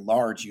very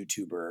large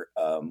YouTuber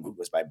who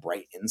goes by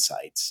Bright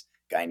Insights,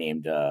 guy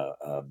named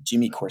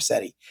Jimmy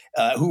Corsetti,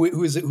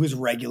 who's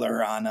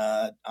regular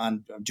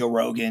on Joe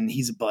Rogan.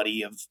 He's a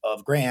buddy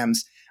of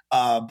Graham's,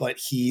 but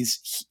he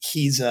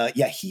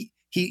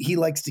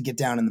likes to get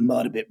down in the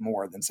mud a bit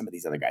more than some of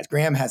these other guys.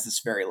 Graham has this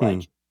very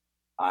like,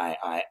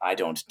 I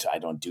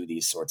don't do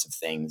these sorts of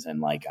things, and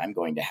like I'm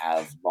going to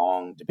have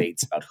long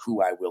debates about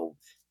who I will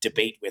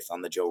debate with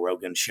on the Joe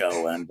Rogan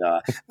show, and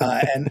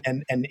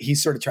he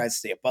sort of tries to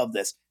stay above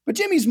this. But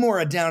Jimmy's more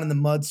a down in the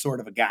mud sort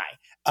of a guy,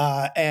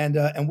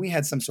 and we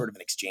had some sort of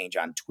an exchange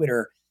on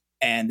Twitter,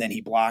 and then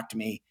he blocked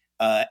me.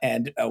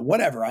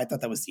 Whatever. I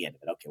thought that was the end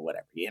of it. Okay,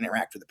 whatever. You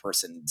interact with a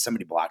person,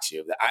 somebody blocks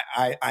you.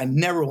 I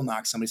never will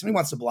knock somebody. Somebody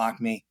wants to block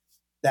me.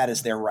 That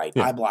is their right.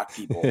 Yeah. I block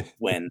people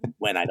when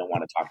I don't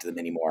want to talk to them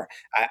anymore.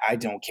 I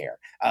don't care.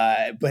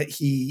 But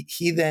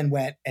he then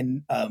went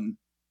and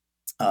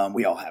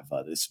we all have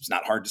this was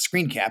not hard to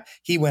screen cap.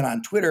 He went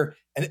on Twitter,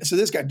 and so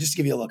this guy, just to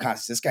give you a little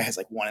context, this guy has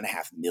like 1.5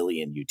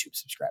 million YouTube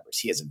subscribers.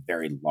 He has a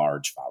very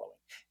large following,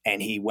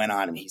 and he went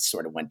on and he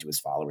sort of went to his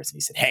followers and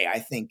he said, "Hey, I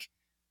think."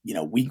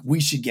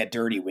 We should get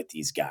dirty with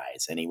these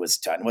guys. And he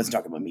wasn't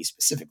talking about me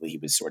specifically. He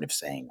was sort of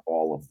saying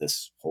all of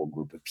this whole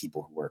group of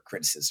people who were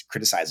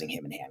criticizing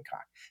him and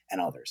Hancock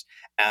and others.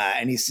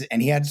 And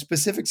he had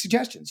specific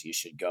suggestions. You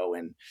should go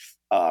and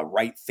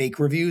write fake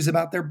reviews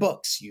about their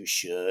books. You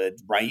should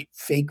write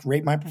fake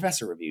Rate My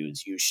Professor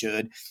reviews. You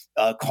should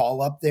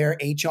call up their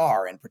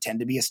HR and pretend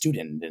to be a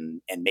student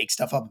and make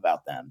stuff up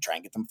about them, try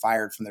and get them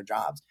fired from their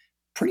jobs.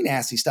 Pretty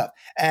nasty stuff.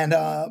 And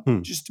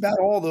just about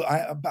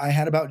I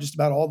had about just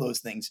about all those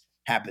things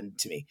happen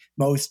to me.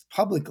 Most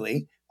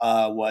publicly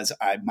was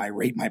my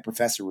Rate My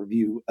Professor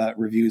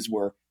reviews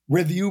were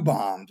review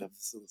bombed.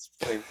 So it's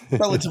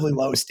relatively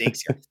low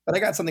stakes here. But I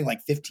got something like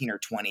 15 or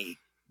 20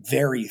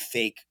 very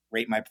fake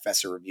Rate My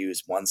Professor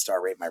reviews,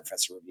 1-star Rate My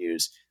Professor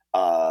reviews,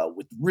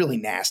 with really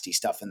nasty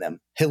stuff in them,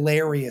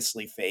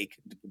 hilariously fake,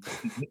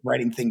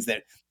 writing things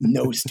that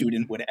no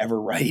student would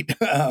ever write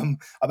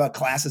about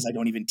classes I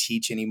don't even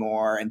teach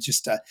anymore, and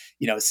just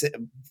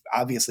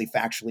obviously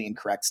factually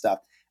incorrect stuff.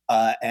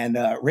 And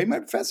Rate My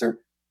Professor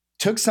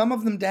took some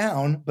of them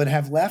down, but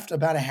have left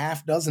about a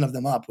half dozen of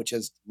them up, which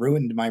has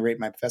ruined my Rate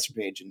My Professor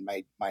page and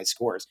my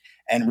scores,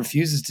 and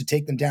refuses to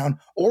take them down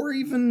or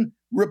even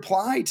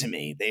reply to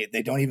me.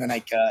 They don't even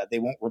they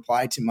won't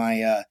reply to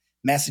my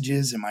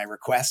messages and my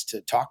request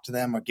to talk to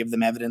them or give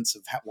them evidence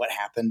of what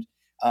happened.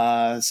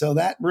 So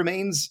that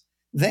remains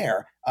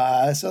there.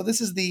 So this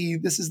is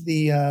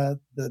the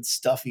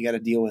stuff you got to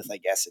deal with, I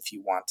guess, if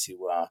you want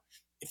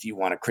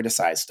to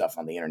criticize stuff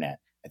on the internet.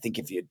 I think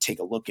if you take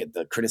a look at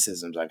the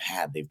criticisms I've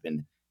had, they've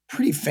been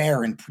pretty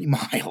fair and pretty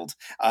mild,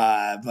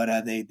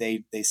 but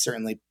they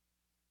certainly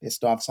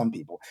pissed off some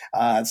people.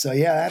 So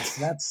yeah,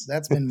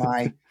 that's been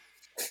my.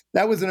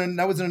 That was an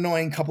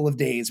annoying couple of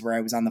days where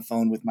I was on the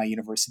phone with my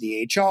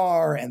university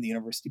HR and the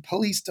university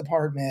police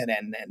department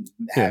and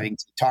having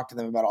to talk to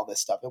them about all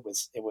this stuff. It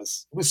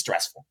was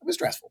stressful. It was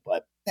stressful,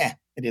 but it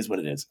is what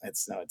it is.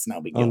 It's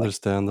no big deal.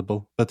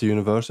 Understandable. But the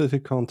university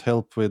can't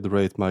help with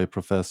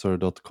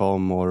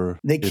ratemyprofessor.com or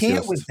they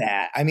can't with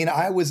that. I mean,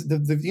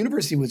 the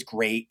university was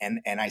great, and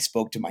I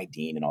spoke to my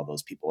dean and all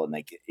those people, and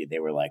they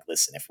were like,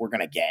 listen, if we're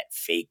gonna get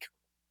fake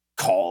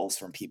calls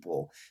from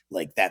people,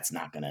 like, that's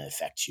not going to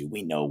affect you.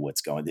 We know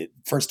what's going on.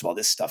 First of all,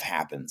 this stuff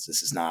happens.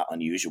 This is not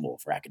unusual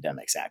for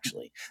academics,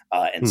 actually.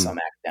 And some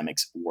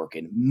academics work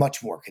in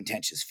much more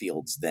contentious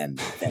fields than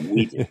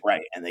we do,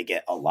 right? And they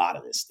get a lot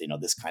of this,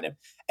 this kind of,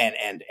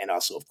 and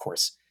also, of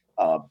course,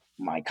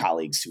 my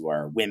colleagues who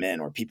are women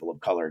or people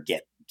of color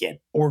get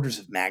orders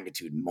of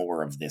magnitude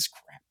more of this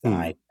crap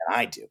than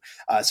I do.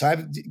 So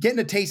I'm getting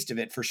a taste of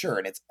it for sure,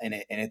 and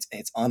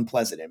it's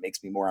unpleasant. It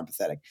makes me more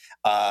empathetic.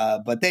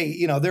 But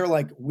they're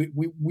like,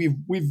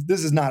 we've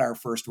this is not our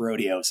first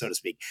rodeo, so to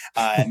speak.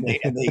 And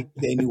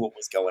they knew what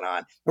was going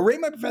on. But Rate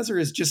My Professor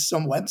is just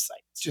some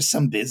website. It's just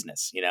some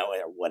business,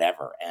 or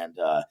whatever. And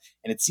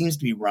it seems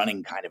to be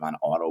running kind of on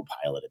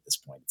autopilot at this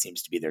point. It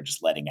seems to be they're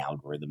just letting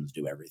algorithms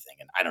do everything.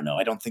 And I don't know.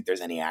 I don't think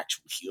there's any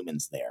actual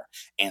humans there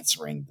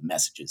answering the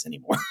messages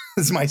anymore.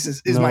 I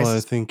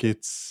think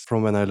it's,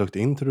 from when I looked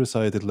into the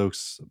site, it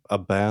looks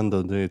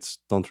abandoned. It's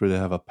don't really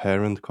have a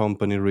parent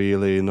company,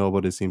 really.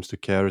 Nobody seems to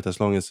care it. As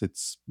long as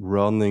it's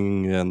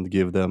running and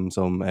give them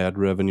some ad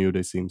revenue,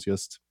 they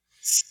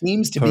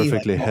seems to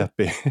perfectly be like,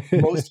 happy.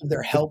 Most of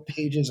their help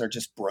pages are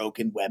just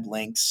broken web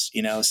links,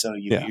 so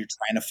you're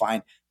trying to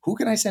find, who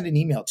can I send an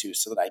email to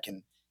so that I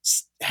can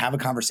have a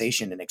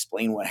conversation and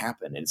explain what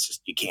happened. And it's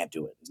just, you can't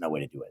do it. There's no way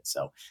to do it.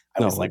 So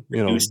I was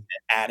reduced to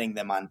adding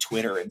them on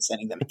Twitter and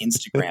sending them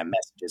Instagram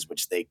messages,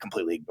 which they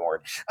completely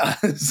ignored.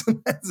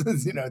 So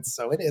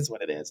it is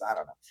what it is. I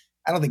don't know.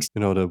 I don't think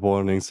the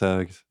warning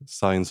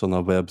signs on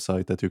a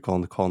website that you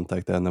can't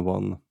contact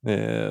anyone,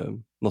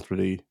 not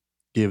really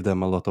give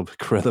them a lot of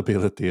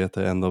credibility at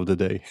the end of the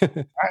day.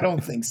 I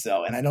don't think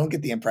so. And I don't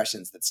get the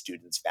impressions that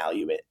students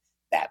value it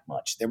that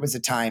much. There was a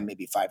time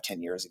maybe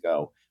 5-10 years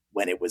ago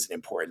when it was an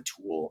important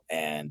tool,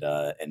 and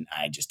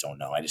I just don't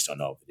know. I just don't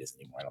know if it is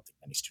anymore. I don't think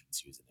many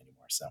students use it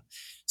anymore. So,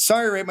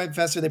 sorry, Ray, my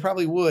professor. They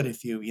probably would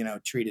if you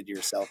treated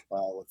yourself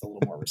with a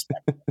little more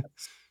respect.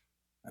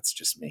 That's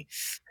just me.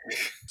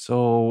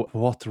 So,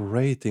 what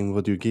rating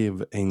would you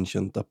give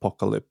Ancient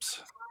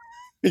Apocalypse?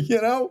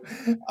 You know,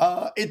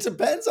 it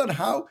depends on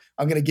how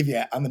I'm gonna give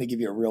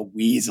you a real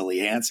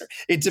weaselly answer.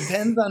 It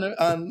depends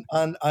on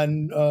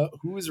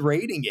who's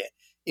rating it.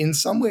 In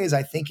some ways,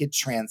 I think it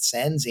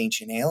transcends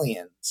Ancient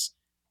Aliens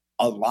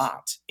a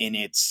lot in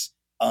its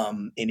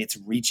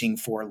reaching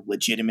for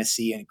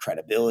legitimacy and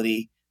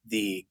credibility,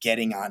 the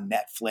getting on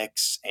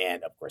Netflix,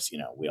 and of course,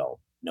 we all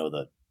know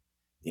I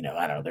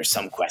don't know. There's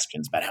some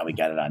questions about how he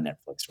got it on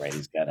Netflix, right?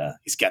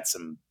 He's got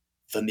some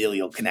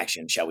familial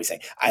connection, shall we say?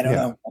 I don't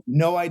Yeah. know. I have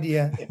no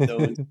idea if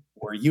those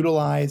were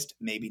utilized.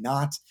 Maybe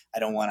not. I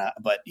don't want to,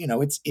 but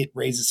it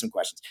raises some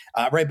questions,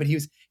 right? But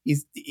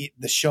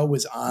the show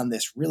was on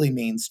this really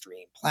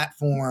mainstream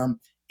platform.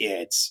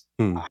 It's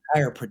Hmm. a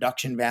higher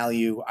production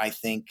value, I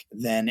think,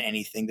 than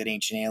anything that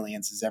Ancient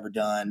Aliens has ever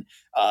done.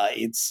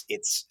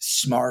 It's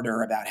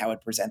smarter about how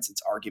it presents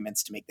its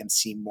arguments to make them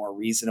seem more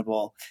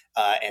reasonable,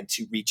 and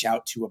to reach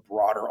out to a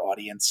broader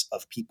audience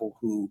of people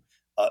who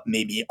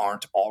maybe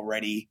aren't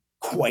already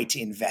quite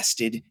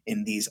invested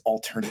in these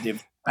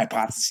alternative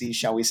hypotheses,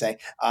 shall we say?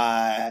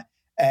 But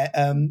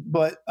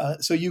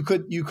so you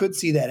could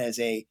see that as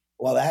a,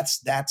 well,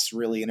 that's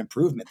really an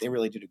improvement. They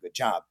really did a good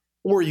job.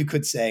 Or you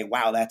could say,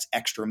 wow, that's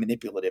extra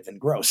manipulative and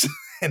gross,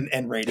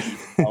 and rate it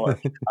even lower.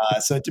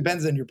 So it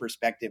depends on your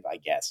perspective, I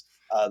guess.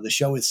 The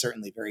show is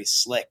certainly very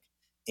slick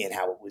in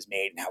how it was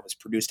made and how it was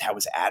produced, how it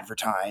was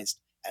advertised,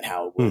 and Hmm.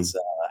 how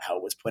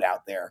it was put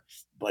out there.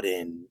 But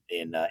in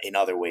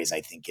other ways, I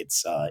think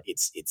it's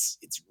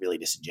really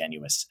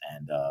disingenuous,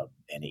 and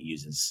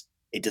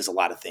it does a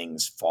lot of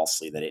things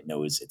falsely that it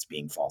knows it's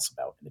being false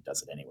about, and it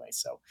does it anyway.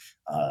 So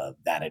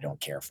that I don't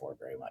care for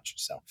very much.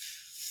 So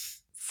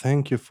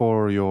Thank you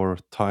for your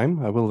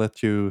time. I will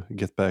let you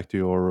get back to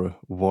your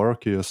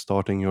work. You're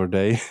starting your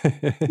day.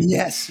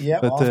 yes,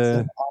 yep, But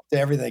off to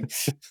everything.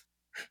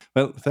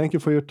 well, thank you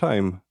for your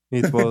time.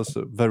 It was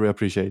very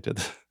appreciated.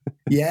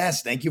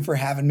 Yes, thank you for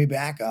having me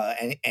back.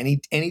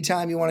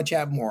 Anytime you want to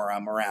chat more,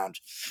 I'm around.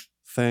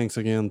 Thanks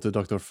again to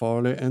Dr.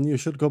 Farley, and you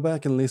should go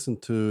back and listen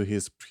to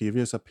his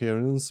previous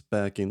appearance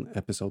back in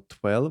episode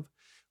 12.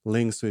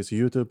 Links to his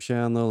YouTube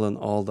channel and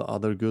all the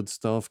other good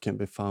stuff can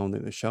be found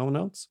in the show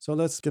notes. So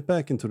let's get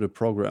back into the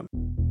program.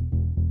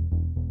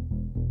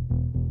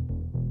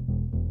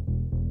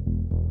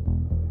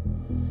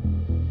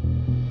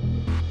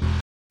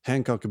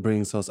 Hancock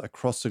brings us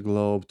across the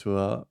globe to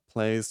a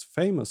place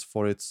famous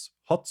for its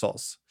hot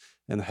sauce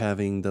and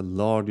having the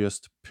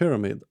largest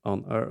pyramid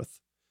on Earth.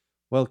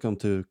 Welcome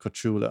to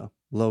Cochula,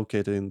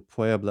 located in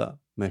Puebla,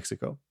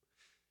 Mexico.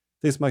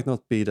 This might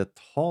not be the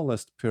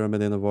tallest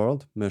pyramid in the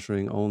world,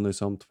 measuring only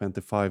some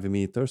 25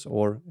 meters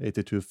or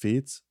 82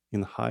 feet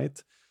in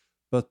height,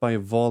 but by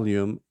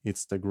volume,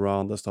 it's the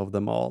grandest of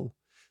them all.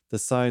 The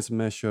size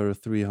measures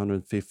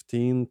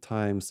 315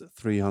 times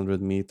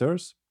 300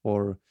 meters,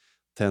 or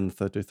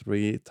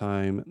 1033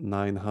 times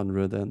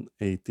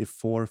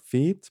 984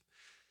 feet,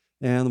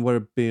 and were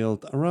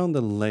built around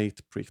the late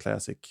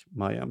pre-classic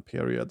Mayan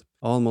period,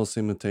 almost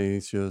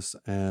simultaneous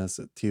as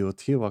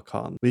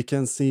Teotihuacan. We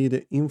can see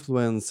the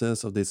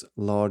influences of this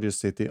larger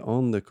city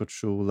on the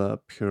Cochula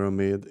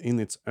pyramid in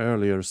its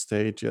earlier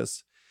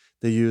stages.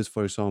 They use,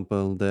 for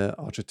example, the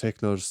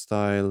architectural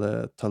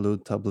style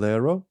talud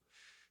tablero,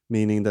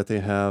 meaning that they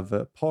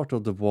have part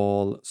of the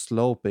wall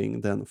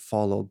sloping, then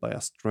followed by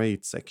a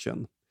straight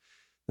section.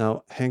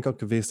 Now,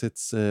 Hancock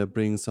Visits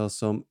brings us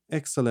some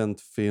excellent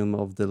film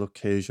of the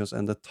locations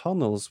and the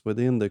tunnels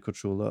within the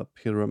Cochula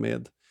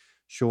Pyramid.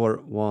 Sure,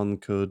 one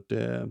could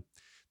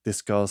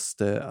discuss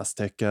the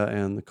Azteca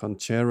and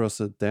Concheros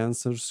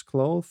dancers'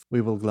 clothes.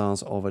 We will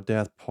glance over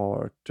that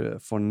part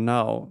for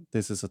now.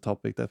 This is a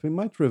topic that we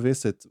might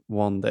revisit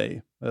one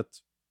day,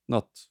 but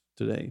not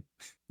today.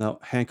 Now,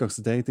 Hancock's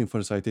dating for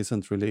the site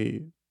isn't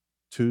really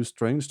too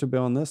strange, to be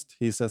honest.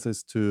 He says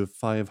it's to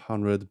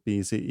 500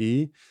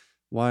 BCE.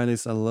 While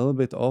it's a little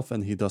bit off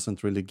and he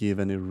doesn't really give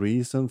any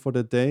reason for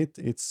the date,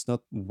 it's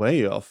not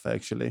way off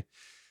actually.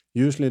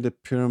 Usually the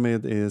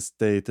pyramid is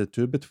dated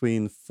to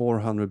between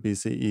 400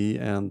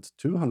 BCE and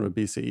 200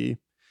 BCE,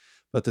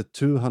 but the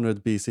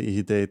 200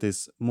 BCE date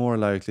is more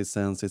likely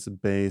since it's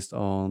based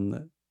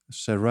on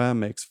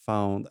ceramics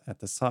found at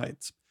the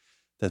site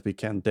that we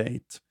can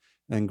date.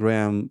 And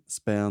Graham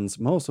spends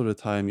most of the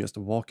time just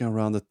walking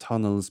around the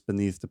tunnels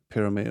beneath the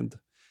pyramid,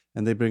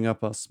 and they bring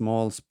up a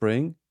small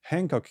spring.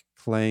 Hancock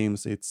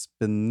claims it's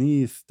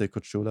beneath the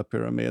Cochula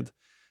pyramid,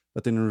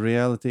 but in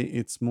reality,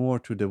 it's more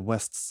to the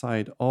west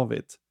side of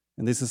it.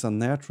 And this is a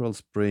natural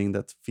spring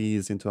that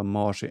feeds into a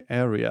marshy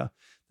area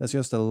that's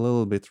just a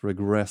little bit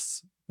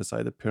regress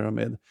beside the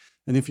pyramid.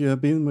 And if you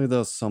have been with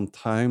us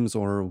sometimes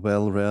or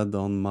well read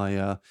on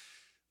Maya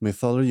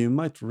mythology, you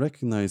might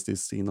recognize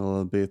this scene a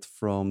little bit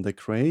from the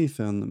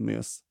Creation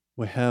myth.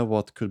 We have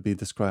what could be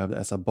described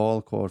as a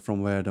ball cord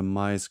from where the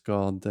mice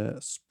god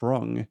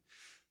sprung.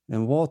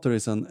 And water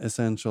is an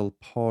essential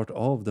part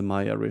of the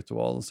Maya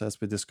rituals,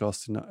 as we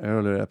discussed in an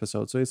earlier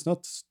episode. So it's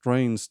not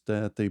strange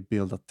that they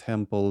build a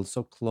temple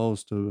so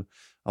close to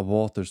a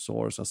water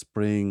source, a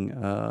spring.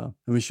 And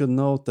we should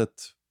note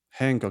that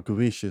Hancock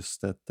wishes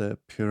that the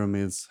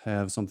pyramids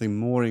have something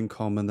more in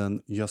common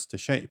than just the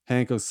shape.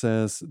 Hancock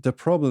says the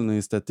problem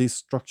is that these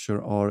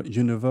structures are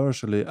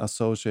universally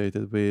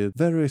associated with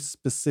very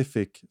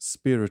specific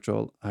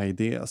spiritual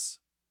ideas.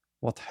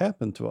 What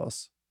happened to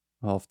us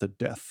after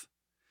death?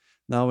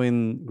 Now,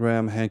 in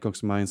Graham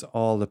Hancock's minds,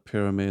 all the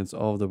pyramids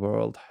of the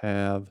world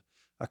have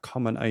a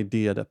common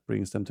idea that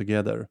brings them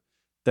together: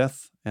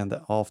 death and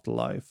the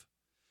afterlife.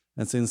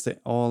 And since they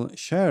all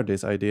share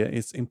this idea,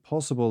 it's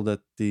impossible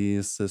that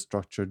these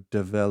structures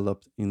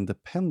developed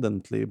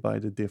independently by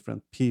the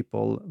different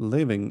people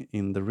living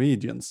in the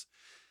regions.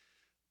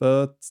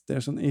 But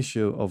there's an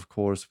issue, of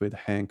course, with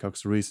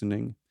Hancock's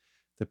reasoning.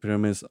 The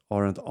pyramids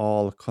aren't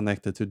all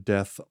connected to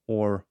death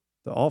or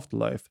the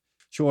afterlife.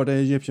 Sure, the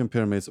Egyptian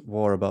pyramids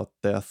were about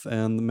death,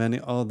 and many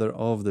other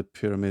of the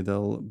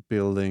pyramidal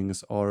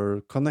buildings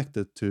are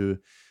connected to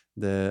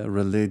the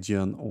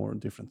religion or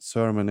different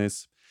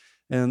ceremonies.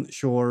 And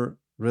sure,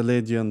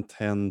 religion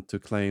tend to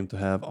claim to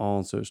have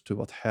answers to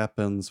what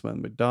happens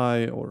when we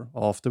die or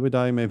after we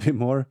die, maybe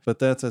more. But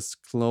that's as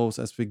close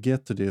as we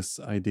get to this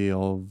idea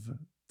of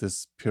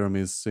this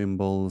pyramid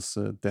symbols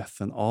death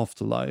and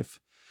afterlife.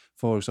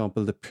 For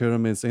example, the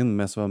pyramids in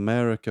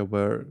Mesoamerica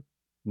were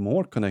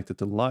more connected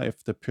to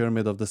life. The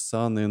Pyramid of the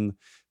Sun in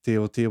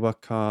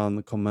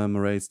Teotihuacan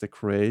commemorates the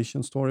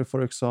creation story,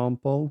 for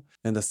example,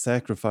 and the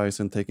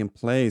sacrificing taking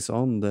place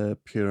on the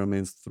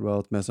pyramids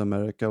throughout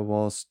Mesoamerica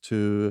was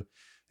to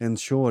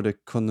ensure the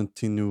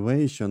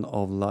continuation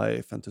of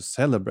life and to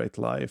celebrate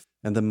life.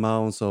 And the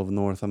mounds of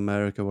North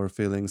America were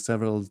filling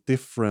several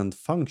different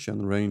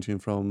functions, ranging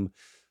from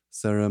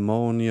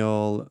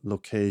ceremonial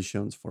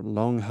locations for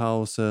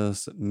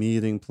longhouses,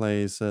 meeting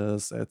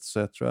places,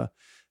 etc.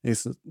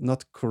 It's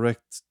not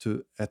correct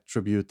to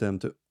attribute them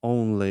to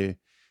only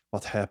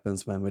what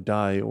happens when we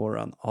die or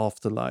an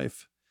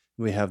afterlife.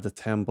 We have the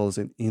temples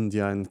in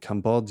India and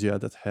Cambodia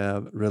that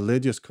have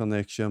religious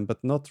connection,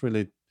 but not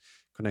really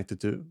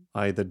connected to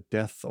either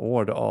death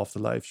or the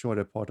afterlife. Sure,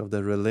 they're part of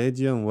the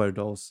religion where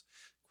those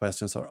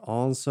questions are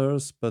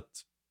answers,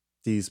 but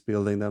these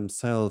buildings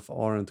themselves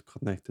aren't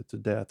connected to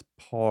that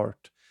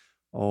part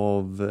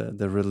of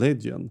the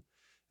religion.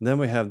 And then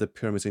we have the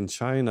pyramids in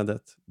China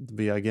that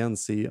we again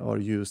see are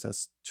used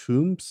as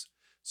tombs.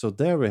 So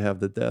there we have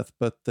the death.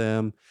 But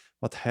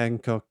what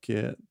Hancock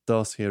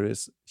does here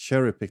is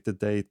cherry pick the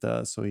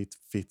data so it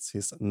fits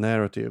his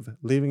narrative,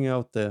 leaving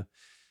out the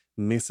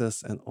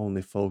misses and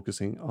only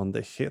focusing on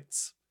the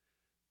hits.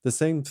 The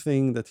same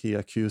thing that he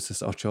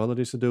accuses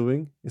archaeologists of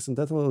doing. Isn't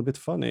that a little bit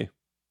funny?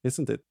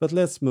 Isn't it? But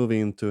let's move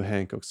into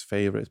Hancock's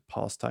favorite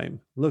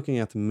pastime, looking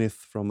at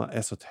myth from an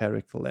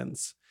esoteric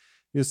lens.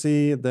 You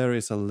see, there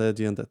is a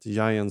legend that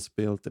giants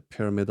built the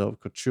Pyramid of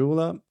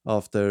Khuchula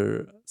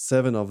after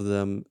 7 of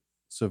them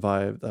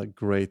survived a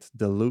great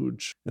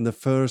deluge. And the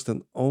first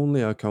and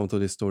only account of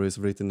this story is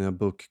written in a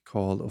book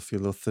called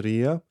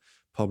Ophilothria,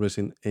 published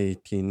in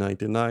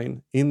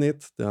 1899. In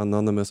it, the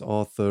anonymous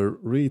author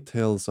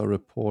retells a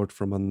report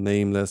from a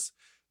nameless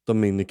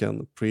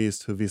Dominican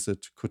priest who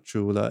visited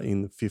Khuchula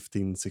in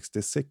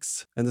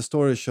 1566. And the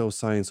story shows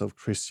signs of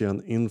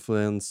Christian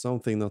influence,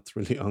 something not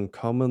really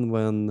uncommon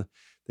when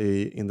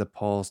they in the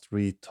past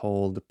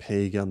retold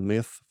pagan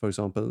myth. For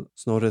example,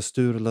 Snorre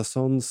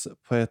Sturlason's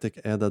Poetic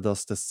Edda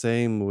does the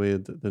same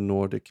with the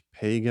Nordic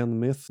pagan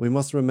myth. We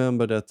must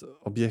remember that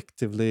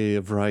objectively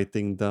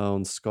writing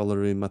down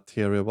scholarly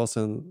material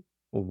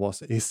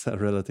is a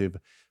relative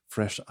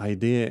fresh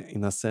idea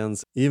in a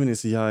sense. Even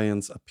as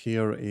giants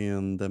appear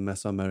in the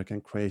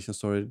Mesoamerican creation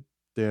story,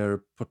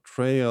 their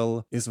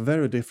portrayal is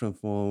very different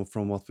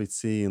from what we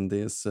see in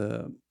this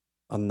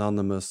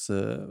anonymous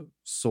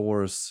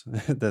source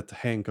that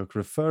Hancock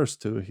refers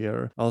to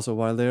here. Also,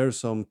 while there's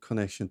some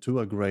connection to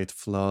a great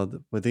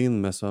flood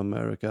within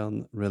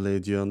Mesoamerican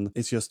religion,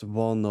 it's just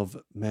one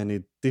of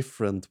many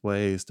different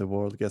ways the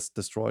world gets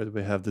destroyed.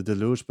 We have the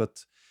deluge,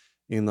 but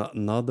in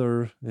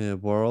another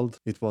world,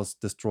 it was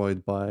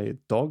destroyed by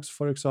dogs,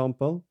 for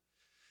example.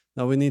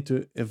 Now we need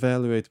to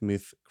evaluate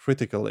myth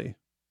critically.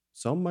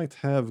 Some might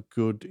have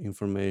good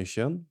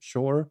information,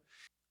 sure.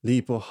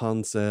 Lipo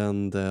Hans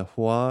and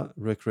Hua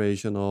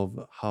recreation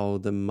of how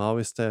the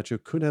Maui statue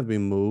could have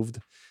been moved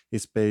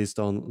is based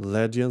on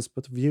legends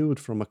but viewed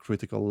from a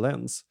critical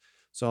lens.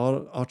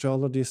 So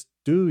archaeologists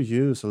do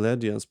use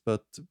legends,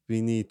 but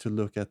we need to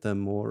look at them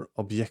more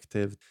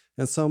objective.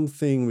 And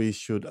something we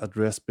should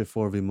address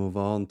before we move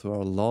on to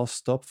our last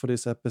stop for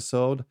this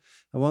episode,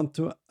 I want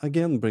to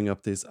again bring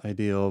up this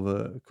idea of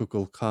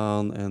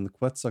Kukulkan and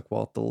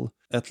Quetzalcoatl.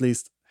 At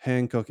least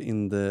Hancock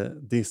in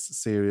this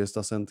series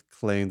doesn't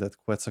claim that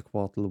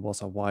Quetzalcoatl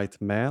was a white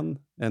man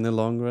any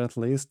longer, at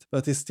least,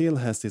 but he still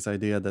has this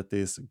idea that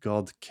this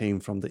god came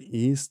from the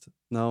east.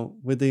 Now,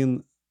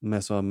 within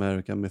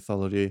Mesoamerican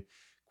mythology,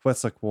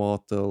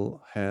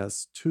 Quetzalcoatl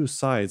has two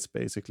sides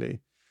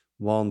basically.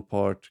 one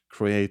part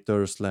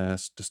creator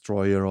slash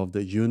destroyer of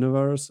the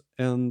universe,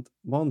 and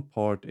one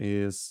part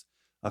is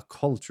a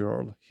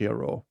cultural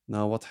hero.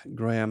 Now, what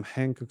Graham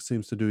Hancock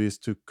seems to do is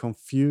to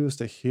confuse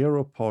the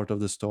hero part of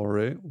the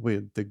story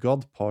with the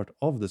god part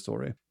of the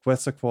story.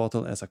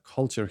 Quetzalcoatl as a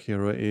culture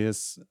hero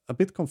is a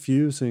bit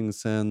confusing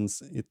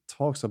since it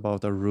talks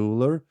about a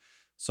ruler,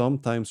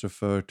 sometimes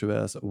referred to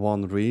as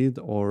One Reed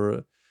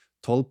or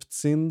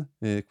Tolptzin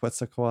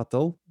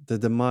Quetzalcoatl. The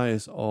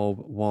demise of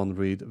One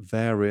Reed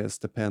varies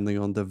depending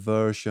on the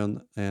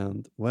version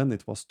and when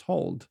it was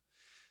told.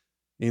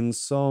 In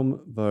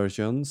some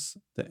versions,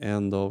 the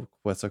end of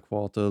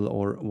Quetzalcoatl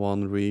or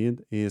One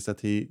Reed is that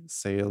he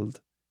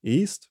sailed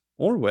east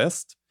or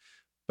west,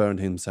 burned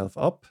himself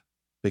up,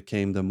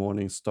 became the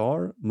morning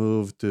star,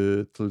 moved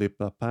to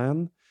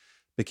Tliplapan,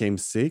 became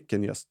sick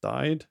and just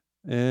died,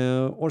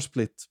 or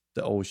split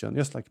the ocean,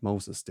 just like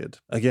Moses did.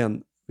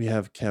 Again, we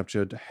have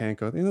captured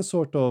Hancock in a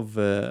sort of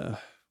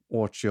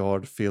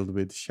orchard filled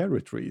with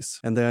cherry trees.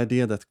 And the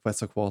idea that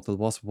Quetzalcoatl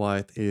was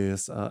white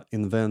is an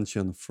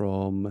invention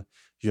from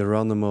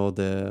Geronimo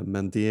de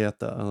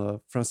Mendieta,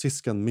 a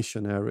Franciscan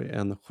missionary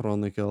and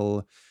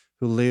chronicle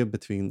who lived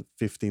between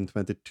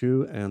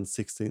 1522 and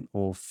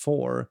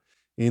 1604.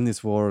 In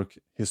his work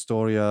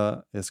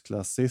Historia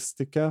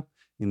Ecclesiastica,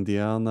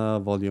 Indiana,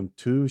 Volume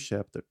 2,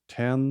 Chapter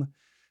 10,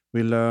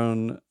 we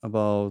learn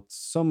about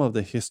some of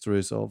the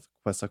histories of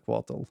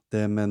Quetzalcoatl.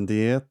 The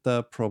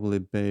Mendieta probably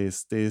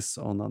based this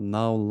on a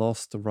now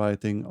lost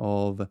writing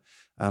of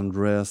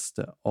Andres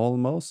de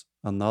Olmos,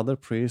 another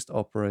priest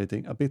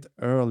operating a bit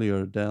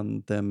earlier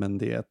than the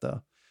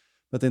Mendieta.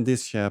 But in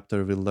this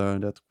chapter, we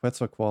learn that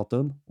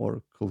Quetzalcoatl,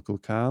 or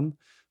Kukulkan,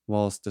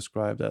 was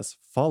described as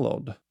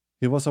followed.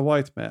 He was a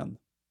white man,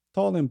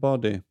 tall in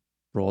body,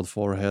 broad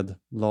forehead,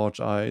 large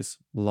eyes,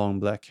 long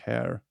black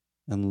hair,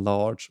 and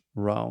large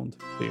round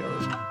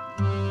beard.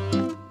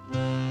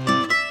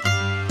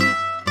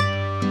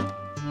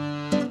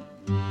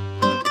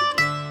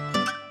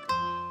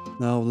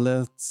 Now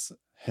let's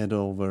head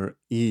over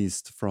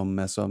east from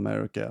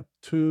Mesoamerica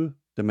to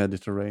the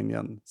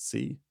Mediterranean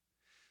Sea.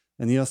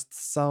 And just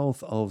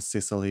south of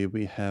Sicily,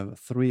 we have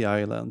three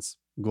islands,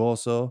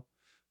 Gozo,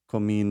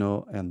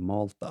 Comino, and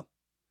Malta.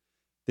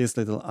 This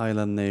little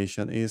island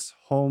nation is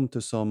home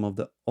to some of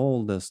the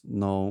oldest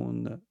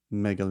known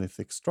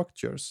megalithic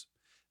structures.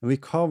 And we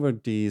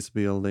covered these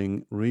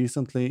buildings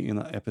recently in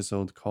an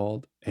episode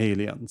called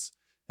Aliens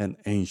and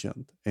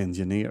Ancient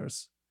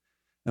Engineers.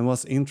 And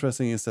what's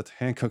interesting is that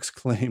Hancock's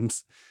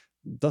claims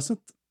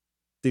doesn't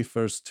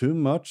differs too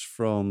much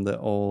from the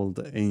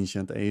old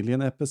Ancient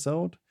Alien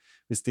episode.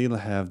 We still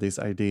have this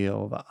idea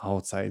of an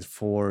outside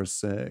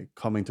force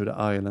coming to the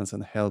islands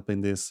and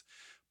helping these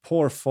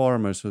poor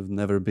farmers who've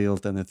never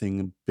built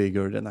anything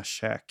bigger than a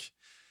shack.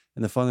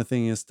 And the funny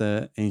thing is,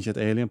 the Ancient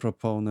Alien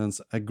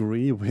proponents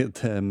agree with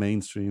the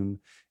mainstream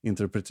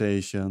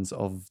interpretations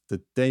of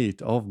the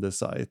date of the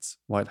sites,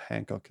 while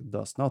Hancock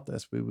does not,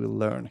 as we will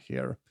learn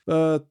here.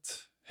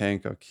 But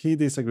Hancock, he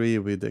disagreed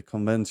with the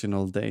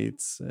conventional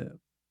dates,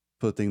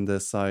 putting the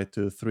site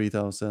to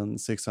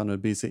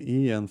 3600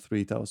 BCE and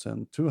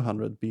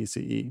 3200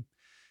 BCE.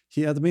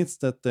 He admits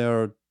that there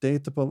are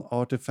datable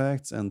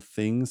artifacts and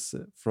things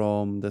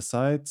from the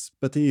sites,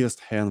 but he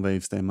just hand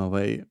waves them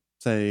away,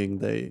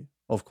 saying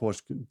of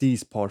course,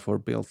 these parts were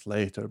built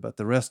later, but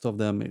the rest of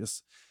them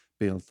is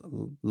built a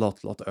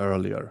lot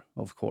earlier,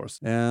 of course.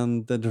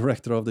 And the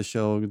director of the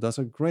show does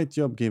a great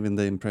job giving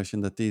the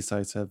impression that these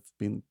sites have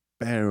been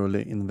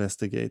barely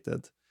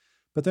investigated.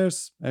 But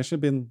there's actually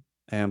been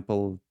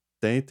ample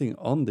dating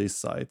on these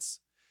sites.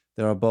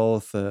 There are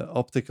both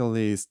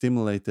optically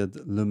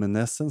stimulated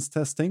luminescence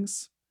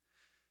testings.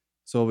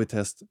 So we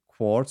test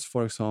quartz,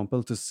 for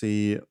example, to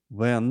see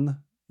when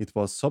it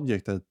was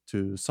subjected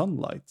to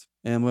sunlight.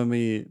 And when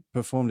we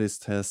perform this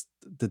test,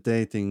 the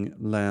dating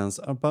lands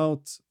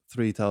about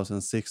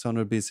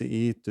 3600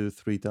 BCE to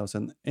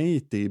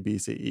 3080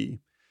 BCE.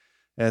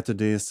 Add to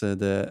this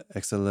the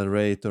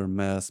accelerator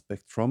mass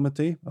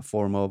spectrometry, a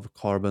form of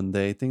carbon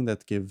dating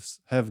that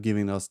have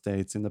given us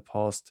dates in the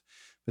past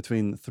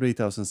between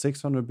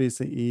 3600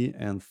 BCE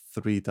and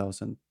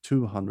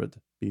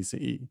 3200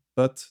 BCE.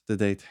 But the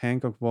date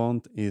Hancock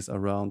want is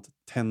around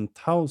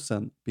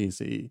 10,000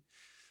 BCE.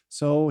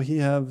 So he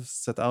have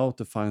set out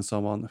to find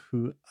someone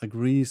who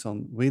agrees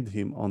with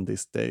him on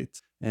this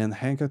date. And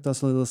Hancock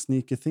does a little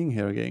sneaky thing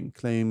here again,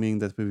 claiming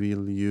that we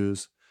will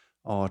use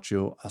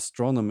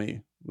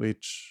archaeoastronomy,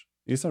 which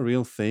is a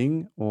real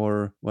thing,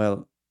 or,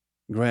 well,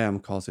 Graham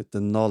calls it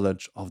the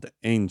knowledge of the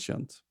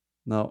ancient.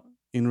 Now,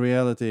 in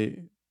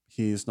reality,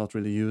 he is not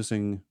really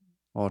using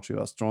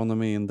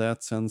archaeoastronomy in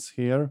that sense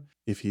here.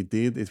 If he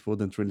did, it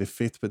wouldn't really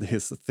fit with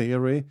his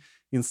theory.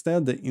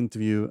 Instead, they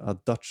interview a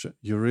Dutch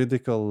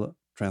juridical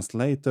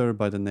translator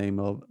by the name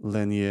of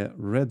Lenier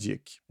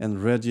Regic. And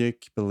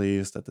Regic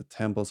believes that the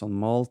temples on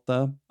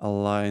Malta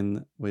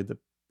align with the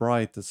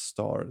brightest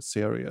star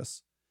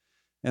Sirius.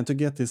 And to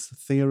get this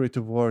theory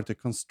to work, the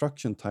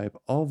construction type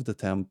of the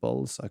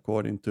temples,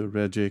 according to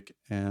Regic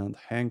and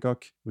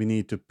Hancock, we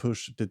need to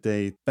push the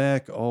date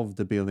back of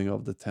the building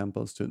of the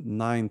temples to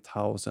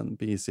 9000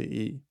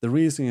 BCE. The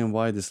reason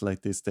why they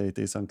select this date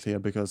is unclear,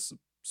 because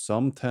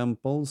some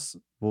temples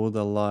would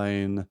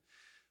align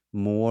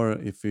more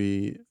if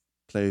we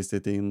placed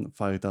it in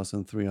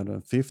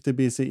 5350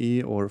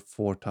 BCE or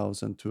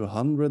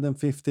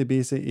 4250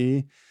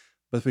 BCE.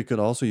 But we could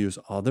also use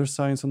other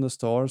signs on the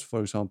stars,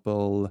 for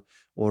example,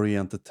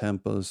 orient the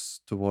temples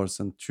towards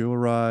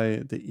Centauri,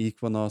 the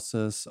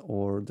equinoxes,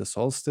 or the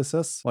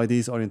solstices. Why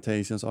these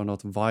orientations are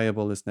not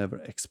viable is never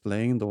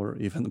explained or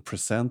even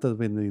presented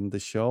within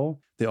the show.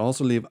 They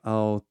also leave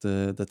out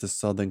that the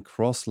Southern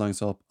Cross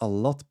lines up a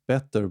lot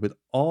better with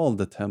all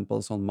the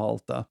temples on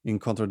Malta, in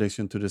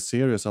contradiction to the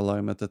Sirius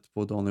alignment that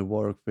would only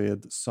work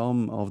with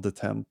some of the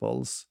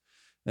temples.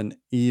 And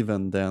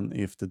even then,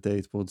 if the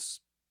date would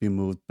be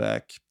moved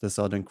back, the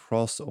Southern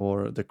Cross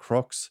or the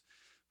Crux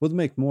would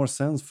make more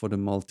sense for the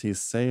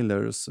Maltese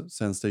sailors,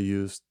 since they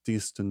used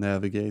this to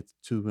navigate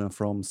to and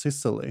from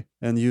Sicily.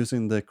 And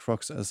using the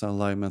Crux as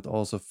alignment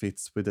also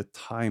fits with the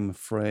time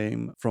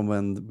frame from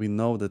when we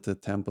know that the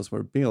temples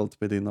were built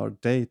within our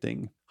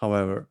dating.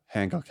 However,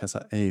 Hancock has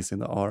an ace in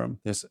the arm.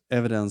 There's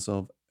evidence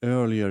of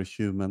earlier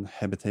human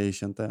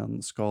habitation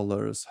than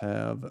scholars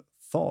have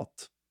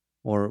thought,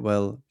 or,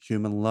 well,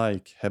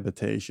 human-like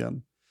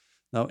habitation.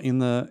 Now,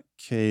 in a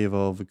cave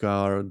of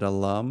Gar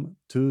Dalam,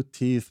 2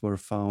 teeth were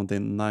found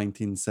in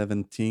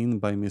 1917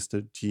 by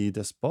Mr. G.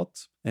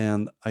 Despot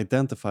and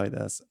identified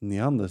as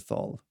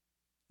Neanderthal.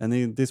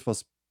 And this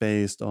was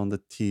based on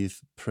the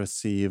teeth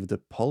perceived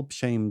pulp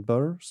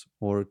chambers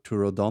or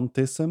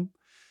turodontism,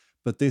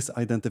 but this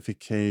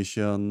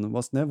identification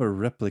was never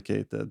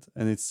replicated,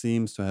 and it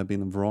seems to have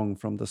been wrong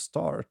from the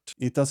start.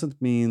 It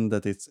doesn't mean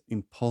that it's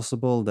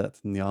impossible that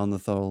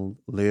Neanderthal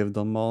lived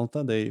on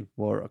Malta. They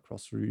were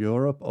across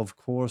Europe. Of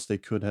course, they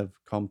could have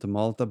come to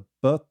Malta,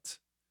 but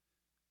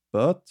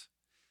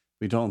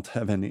we don't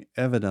have any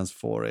evidence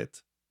for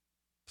it.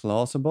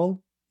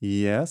 Plausible?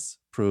 Yes.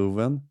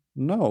 Proven?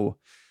 No.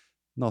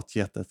 Not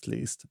yet, at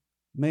least.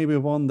 Maybe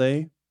one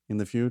day in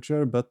the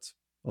future, but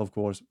of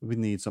course, we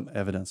need some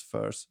evidence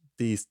first.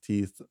 These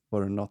teeth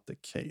were not the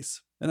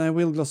case. And I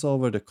will gloss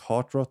over the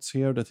cart rots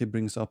here that he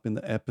brings up in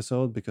the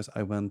episode, because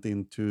I went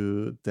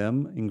into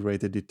them in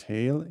greater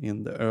detail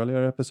in the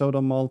earlier episode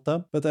on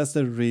Malta. But as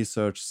the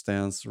research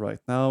stands right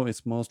now,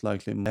 it's most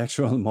likely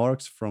actual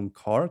marks from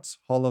carts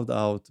hollowed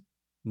out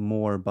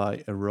more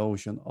by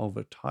erosion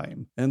over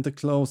time. And to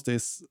close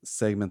this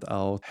segment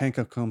out,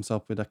 Hancock comes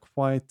up with a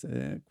quite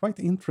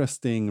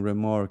interesting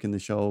remark in the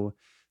show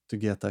to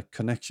get a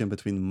connection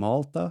between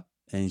Malta,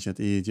 ancient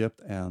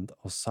Egypt, and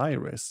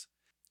Osiris.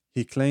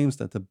 He claims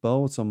that the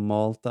boats on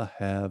Malta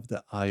have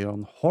the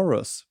Iron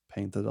Horus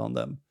painted on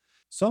them.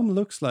 Some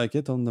looks like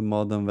it on the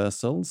modern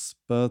vessels,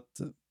 but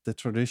the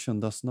tradition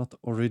does not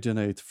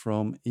originate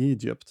from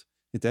Egypt.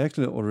 It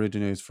actually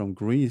originates from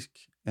Greece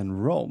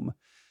and Rome,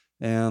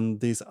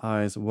 and these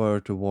eyes were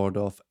to ward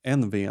off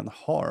envy and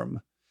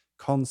harm,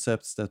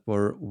 concepts that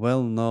were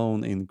well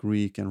known in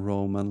Greek and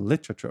Roman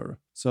literature.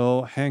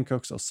 So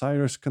Hancock's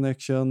Osiris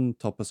connection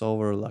top us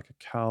over like a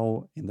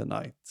cow in the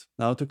night.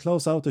 Now, to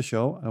close out the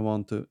show, I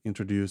want to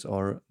introduce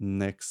our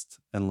next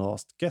and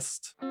last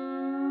guest.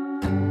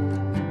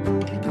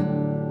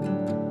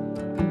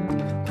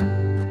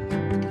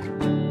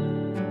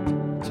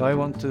 So I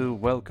want to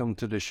welcome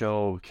to the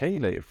show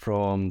Kaylee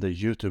from the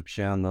YouTube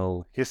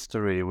channel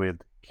History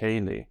with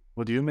Kaylee.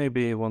 Would you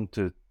maybe want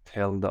to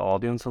tell the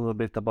audience a little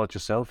bit about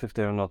yourself if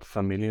they're not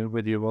familiar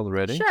with you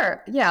already?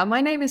 Sure. Yeah,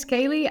 my name is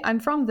Kaylee. I'm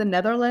from the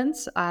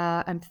Netherlands.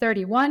 I'm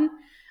 31.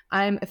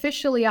 I'm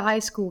officially a high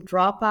school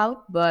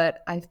dropout,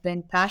 but I've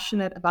been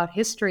passionate about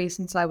history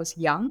since I was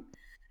young,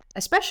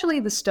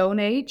 especially the Stone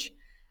Age.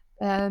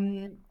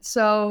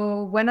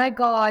 So when I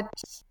got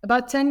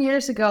about 10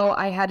 years ago,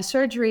 I had a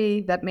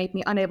surgery that made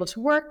me unable to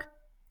work.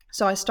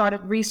 So I started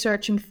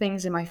researching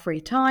things in my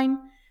free time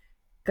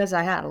because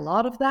I had a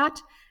lot of that.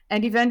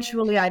 And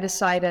eventually I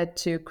decided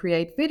to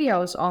create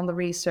videos on the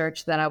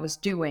research that I was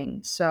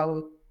doing.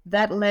 So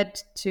that led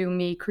to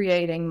me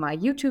creating my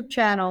YouTube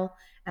channel,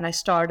 and I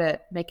started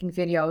making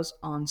videos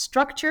on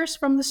structures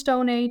from the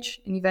Stone Age.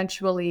 And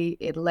eventually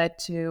it led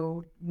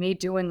to me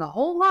doing a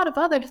whole lot of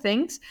other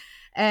things.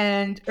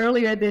 And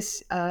earlier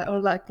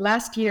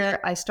last year,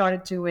 I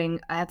started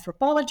doing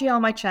anthropology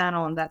on my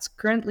channel, and that's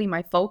currently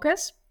my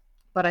focus.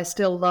 But I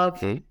still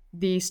love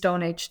the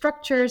Stone Age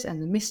structures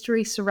and the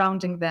mystery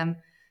surrounding them.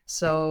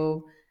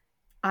 So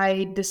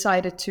I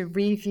decided to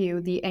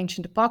review the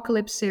Ancient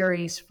Apocalypse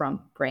series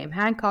from Graham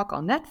Hancock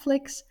on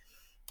Netflix.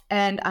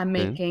 And I'm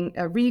making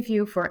a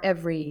review for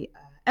every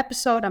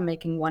episode. I'm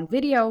making one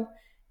video.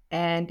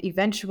 And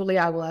eventually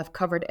I will have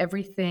covered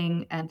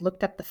everything and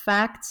looked at the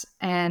facts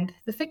and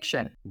the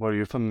fiction. Were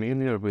you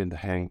familiar with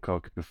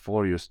Hancock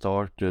before you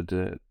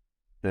started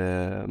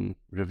the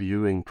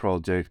reviewing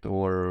project,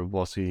 or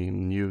was he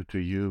new to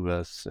you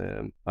as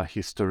a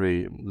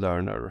history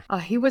learner?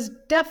 He was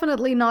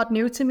definitely not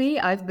new to me.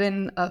 I've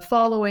been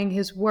following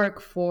his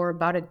work for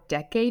about a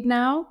decade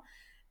now.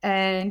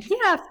 And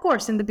yeah, of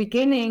course, in the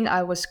beginning,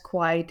 I was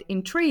quite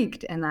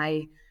intrigued and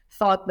I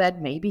thought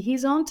that maybe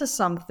he's onto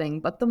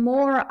something. But the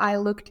more I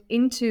looked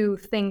into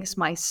things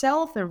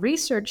myself and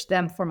researched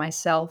them for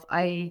myself,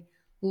 I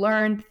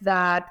learned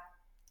that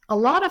a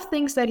lot of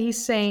things that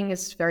he's saying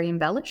is very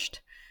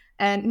embellished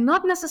and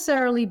not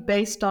necessarily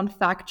based on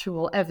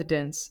factual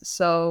evidence.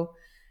 So,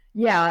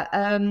 yeah,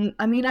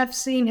 I mean, I've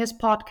seen his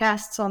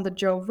podcasts on the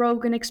Joe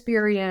Rogan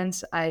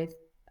Experience.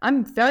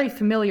 I'm very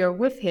familiar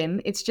with him.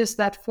 It's just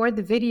that for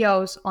the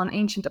videos on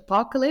Ancient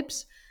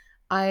Apocalypse,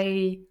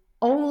 I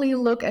only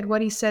look at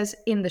what he says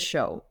in the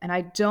show and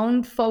I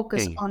don't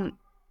focus Okay. on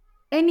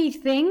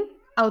anything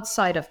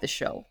outside of the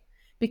show.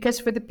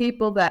 Because for the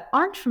people that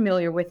aren't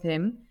familiar with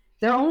him,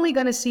 they're only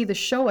going to see the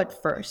show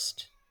at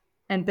first.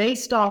 And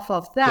based off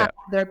of Yeah. that,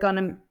 they're going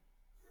to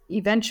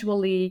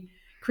eventually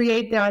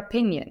create their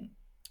opinion.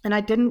 And I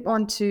didn't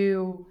want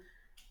to,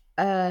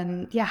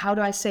 how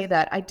do I say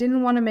that? I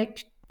didn't want to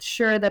make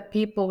sure that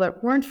people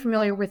that weren't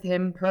familiar with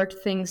him heard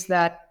things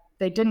that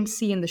they didn't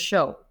see in the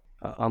show.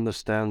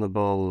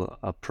 Understandable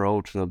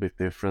approach and a bit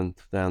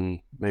different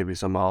than maybe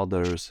some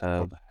others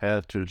have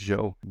had to the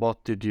show.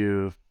 What did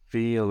you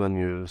feel when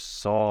you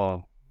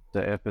saw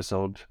the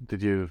episode?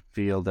 Did you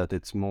feel that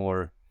it's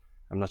more,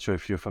 I'm not sure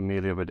if you're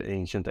familiar with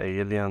Ancient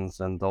Aliens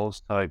and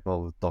those type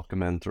of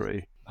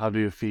documentary. How do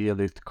you feel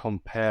it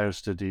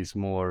compares to these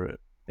more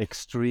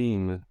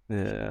extreme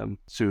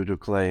pseudo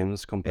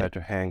claims compared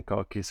to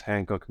Hancock? Is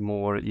Hancock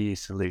more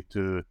easily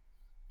to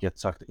get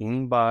sucked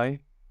in by,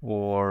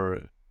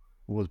 or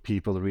would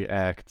people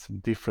react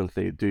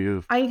differently? Do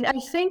you? I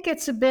think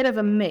it's a bit of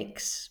a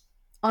mix.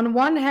 On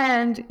one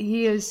hand,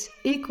 he is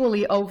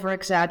equally over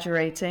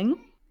exaggerating,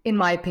 in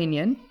my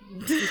opinion.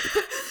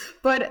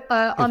 But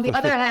on the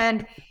other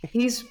hand,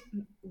 he's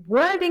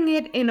wording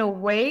it in a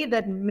way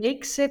that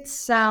makes it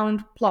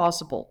sound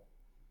plausible.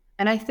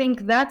 And I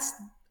think that's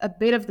a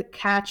bit of the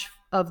catch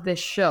of this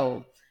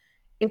show.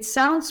 It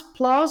sounds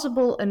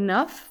plausible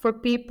enough for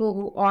people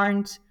who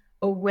aren't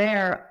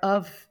aware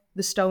of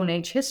the Stone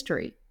Age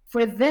history.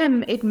 For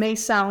them, it may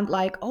sound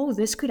like, oh,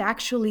 this could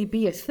actually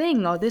be a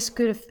thing, or this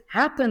could have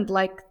happened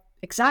like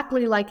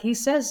exactly like he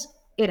says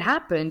it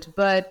happened.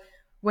 But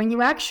when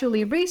you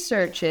actually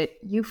research it,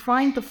 you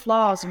find the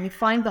flaws and you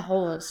find the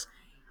holes.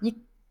 You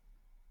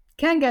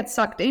can get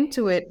sucked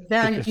into it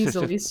very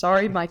easily.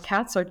 Sorry, my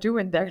cats are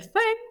doing their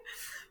thing.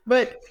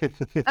 But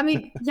I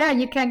mean, yeah,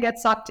 you can get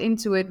sucked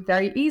into it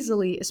very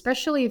easily,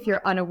 especially if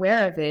you're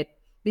unaware of it,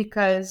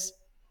 because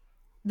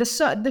the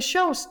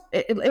show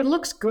it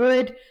looks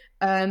good.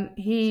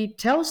 He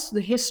tells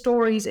his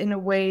stories in a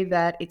way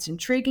that it's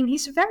intriguing.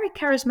 He's a very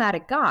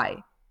charismatic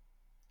guy.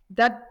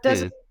 That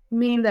doesn't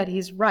mean that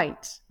he's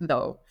right,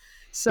 though.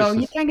 So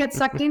you can get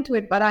sucked into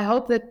it, but I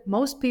hope that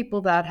most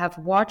people that have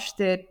watched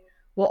it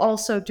will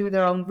also do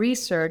their own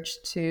research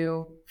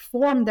to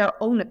form their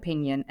own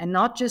opinion and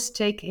not just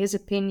take his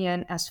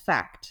opinion as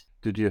fact.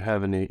 Did you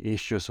have any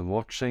issues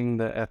watching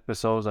the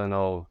episodes? I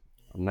know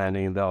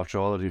many in the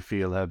archaeology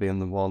field have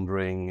been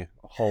wandering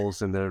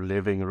holes in their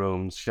living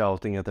rooms,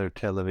 shouting at their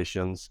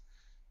televisions.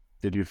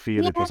 Did you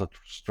feel it was a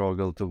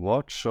struggle to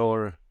watch,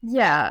 or?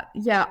 Yeah.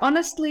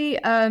 Honestly,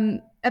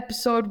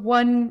 episode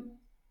 1,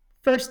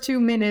 first 2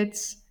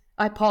 minutes,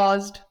 I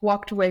paused,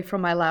 walked away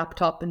from my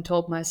laptop, and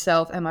told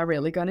myself, am I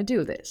really going to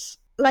do this?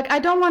 Like, I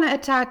don't want to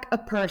attack a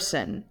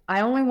person.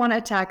 I only want to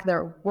attack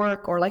their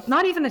work, or like,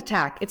 not even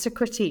attack, it's a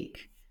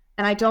critique.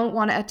 And I don't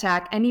want to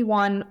attack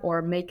anyone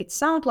or make it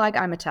sound like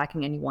I'm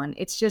attacking anyone.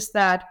 It's just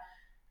that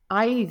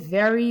I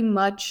very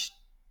much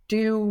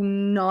do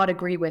not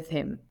agree with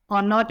him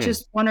on not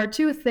just one or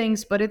two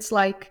things, but it's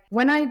like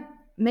when I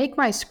make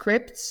my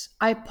scripts,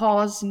 I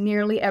pause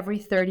nearly every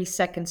 30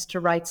 seconds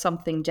to write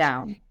something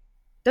down.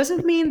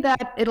 Doesn't mean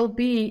that it'll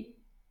be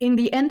in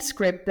the end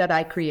script that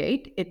I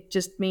create. It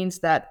just means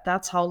that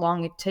that's how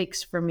long it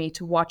takes for me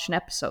to watch an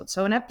episode.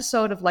 So an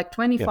episode of like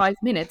 25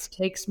 minutes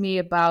takes me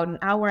about an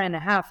hour and a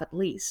half at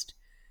least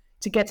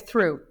to get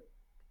through,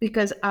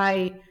 because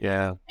I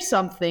hear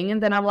something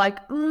and then I'm like,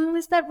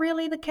 is that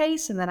really the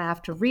case? And then I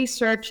have to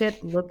research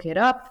it, look it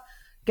up,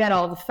 get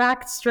all the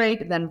facts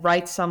straight, then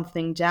write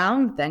something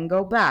down, then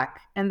go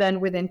back. And then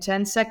within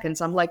 10 seconds,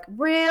 I'm like,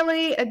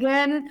 really?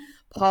 Again?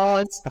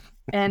 Pause.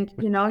 And,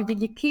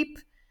 you keep...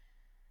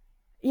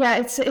 Yeah,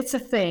 it's a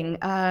thing.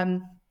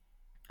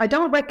 I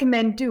don't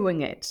recommend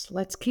doing it.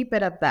 Let's keep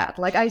it at that.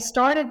 Like, I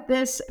started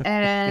this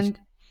and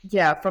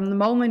from the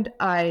moment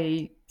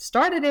I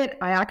started it,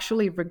 I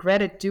actually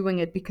regretted doing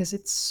it because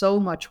it's so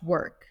much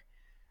work.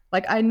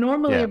 Like, I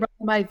normally run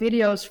my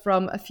videos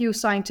from a few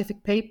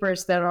scientific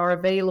papers that are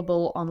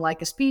available on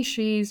like a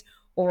species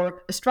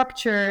or a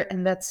structure,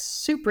 and that's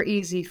super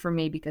easy for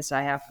me because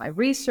I have my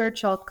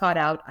research all cut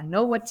out. I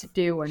know what to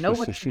do, I know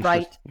what to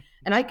write,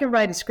 and I can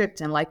write a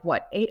script in like,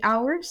 8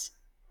 hours?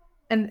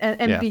 and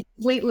Yeah. be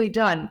completely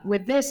done.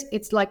 With this,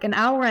 it's like an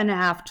hour and a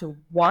half to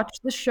watch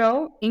the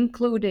show,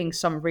 including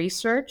some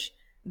research.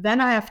 Then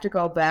I have to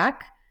go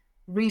back,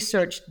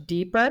 research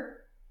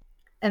deeper,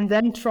 and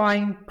then try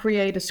and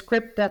create a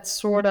script that's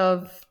sort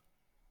of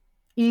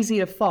easy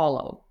to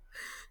follow.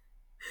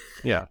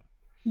 Yeah.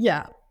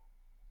 Yeah.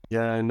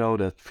 Yeah, I know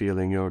that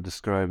feeling. You're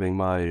describing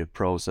my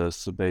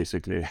process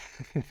basically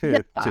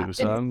Yeah. too.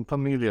 So I'm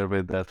familiar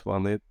with that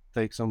one. It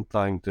takes some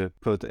time to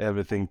put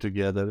everything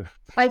together.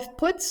 I've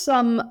put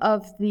some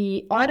of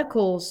the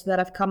articles that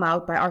have come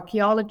out by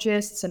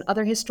archaeologists and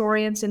other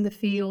historians in the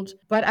field,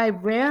 but I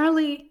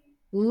rarely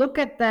look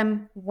at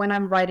them when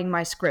I'm writing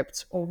my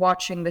scripts or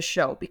watching the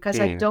show because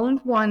I Hmm.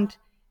 don't want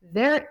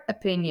their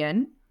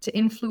opinion to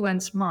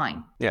influence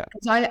mine. Yeah.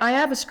 'Cause I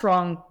have a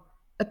strong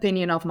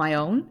opinion of my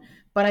own,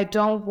 but I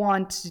don't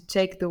want to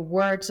take the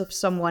words of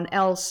someone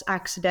else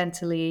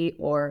accidentally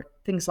or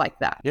things like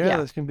that. Yeah, Yeah.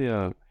 that can be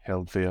a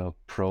healthy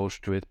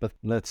approach to it. But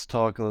let's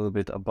talk a little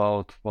bit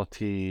about what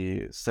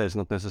he says,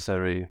 not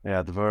necessarily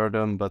ad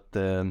verdum, but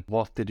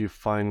what did you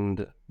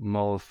find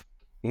most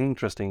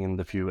interesting in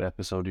the few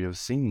episodes you have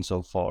seen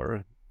so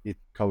far? It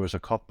covers a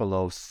couple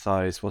of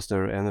sides. Was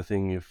there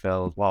anything you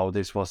felt, wow,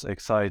 this was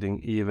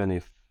exciting, even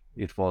if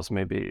it was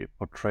maybe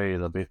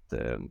portrayed a bit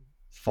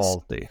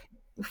faulty?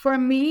 For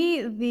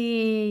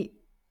me,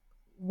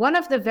 one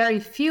of the very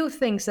few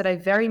things that I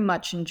very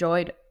much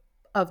enjoyed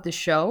of the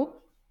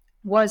show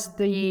was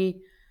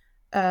the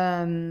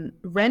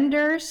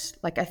renders,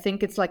 like I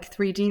think it's like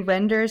 3D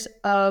renders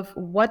of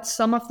what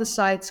some of the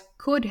sites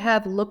could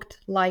have looked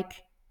like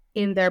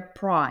in their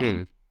prime.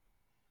 Hmm.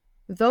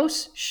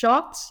 Those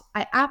shots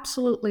I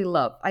absolutely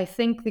love. I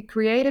think the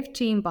creative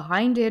team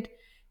behind it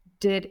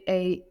did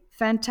a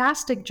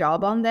fantastic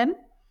job on them.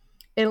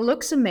 It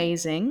looks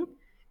amazing.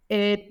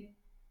 It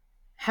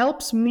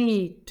helps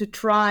me to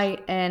try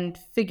and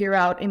figure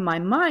out in my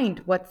mind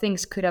what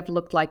things could have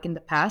looked like in the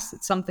past.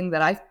 It's something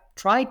that I've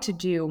tried to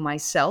do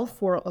myself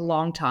for a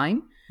long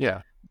time.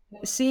 Yeah.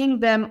 Seeing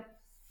them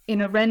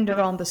in a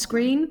render on the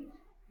screen,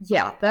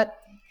 yeah, that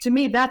to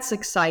me that's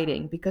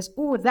exciting because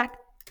that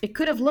it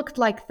could have looked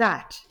like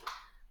that.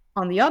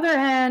 On the other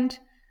hand,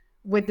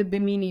 with the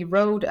Bimini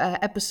Road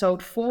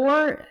episode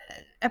 4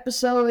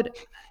 episode,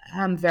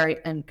 I'm very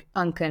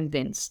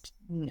unconvinced.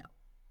 No.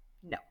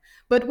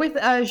 But with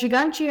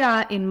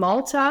Gigantia in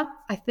Malta,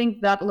 I think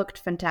that looked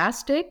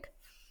fantastic.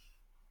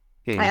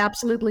 Hmm. I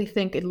absolutely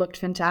think it looked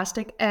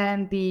fantastic.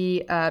 And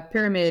the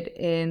pyramid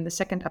in the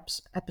second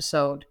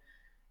episode,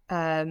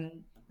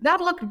 that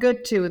looked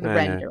good too, the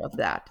render of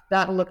that.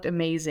 That looked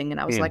amazing.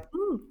 And I was like,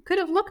 could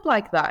have looked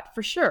like that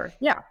for sure.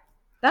 Yeah,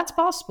 that's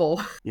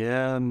possible.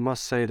 Yeah, I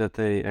must say that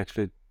they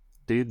actually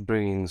did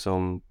bring in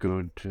some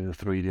good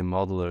 3D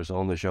modelers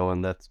on the show,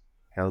 and that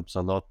helps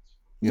a lot,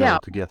 you know,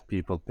 to get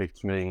people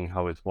picturing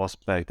how it was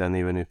back then,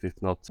 even if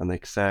it's not an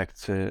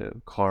exact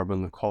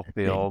carbon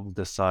copy of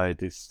the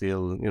site, it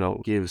still, you know,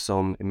 gives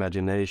some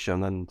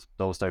imagination, and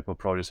those type of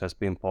projects has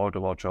been part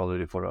of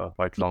archaeology for a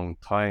quite long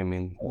time.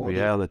 In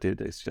reality,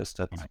 it's just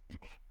that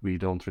we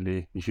don't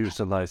really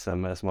utilize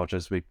them as much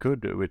as we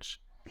could do, which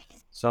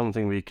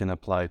something we can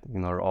apply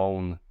in our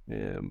own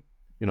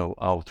you know,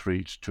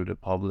 outreach to the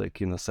public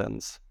in a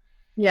sense.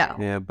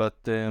 Yeah, but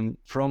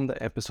from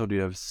the episode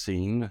you have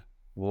seen,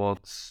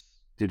 what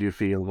did you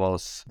feel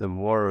was the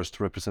worst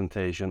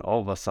representation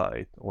of a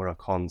site or a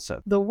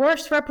concept? The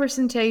worst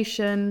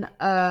representation,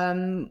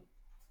 I'm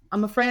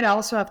afraid I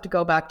also have to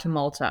go back to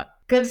Malta.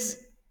 Because,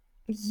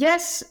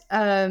 yes,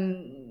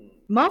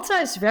 Malta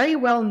is very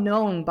well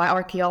known by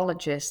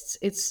archaeologists.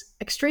 It's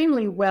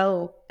extremely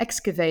well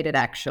excavated,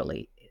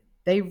 actually.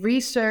 They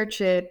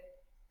research it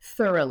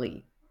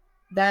thoroughly.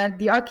 That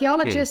the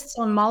archaeologists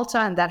on Malta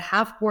and that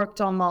have worked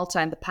on Malta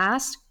in the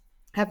past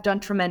have done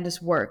tremendous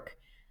work.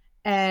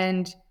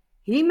 And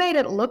he made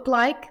it look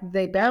like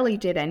they barely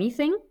did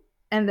anything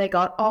and they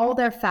got all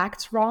their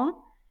facts wrong.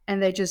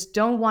 And they just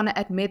don't want to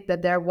admit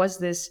that there was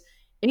this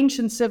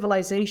ancient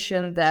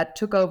civilization that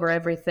took over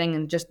everything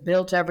and just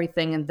built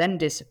everything and then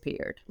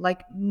disappeared.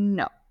 Like,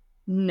 no.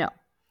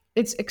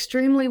 It's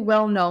extremely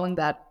well known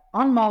that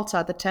on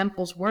Malta, the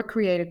temples were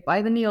created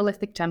by the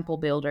Neolithic temple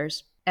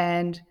builders.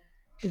 And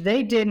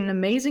they did an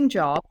amazing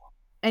job,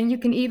 and you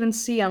can even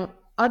see on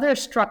other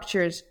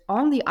structures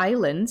on the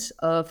islands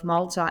of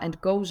Malta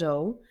and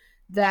Gozo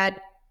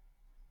that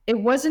it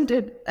wasn't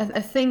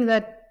a thing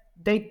that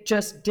they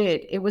just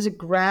did. It was a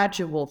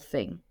gradual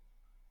thing.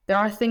 There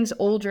are things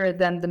older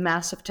than the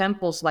massive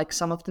temples, like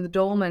some of the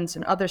dolmens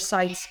and other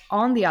sites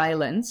on the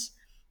islands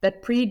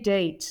that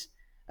predate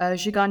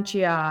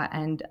Gigantia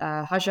and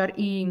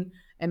Hajar-im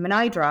and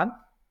Menaidra,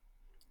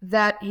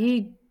 that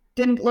he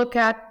didn't look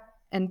at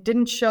and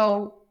didn't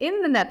show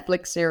in the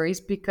Netflix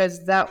series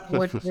because that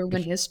would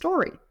ruin his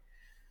story.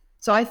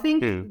 So I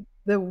think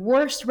the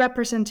worst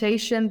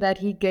representation that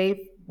he gave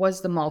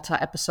was the Malta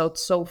episode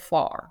so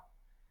far.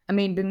 I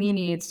mean,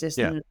 Bimini, it's just,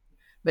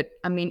 but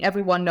I mean,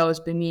 everyone knows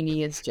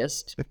Bimini is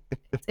just,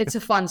 it's a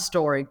fun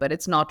story, but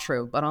it's not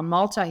true. But on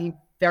Malta, he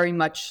very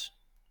much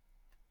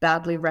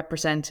badly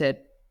represented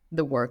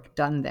the work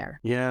done there.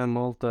 Yeah,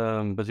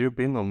 Malta, but you've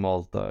been on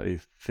Malta, I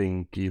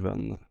think,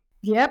 even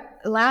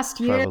Yep, last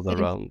year traveled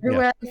in around. Yeah.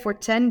 February for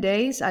 10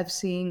 days, I've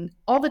seen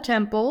all the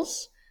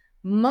temples,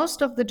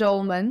 most of the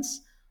dolmens,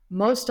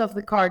 most of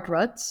the card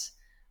ruts.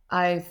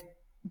 I've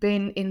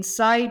been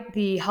inside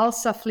the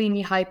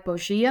Halsaflini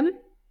Hypogeum.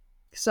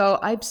 So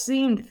I've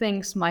seen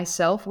things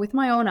myself with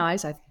my own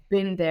eyes. I've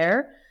been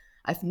there.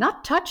 I've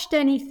not touched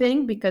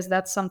anything because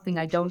that's something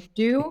I don't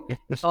do.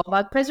 It's all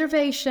about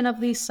preservation of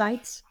these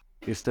sites.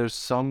 Is there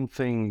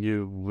something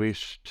you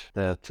wished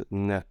that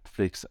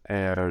Netflix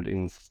aired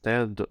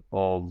instead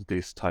of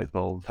this type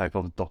of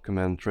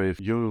documentary?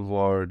 If you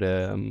were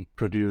the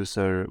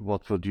producer,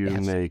 what would you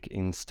make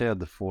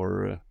instead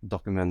for a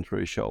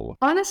documentary show?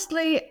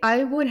 Honestly,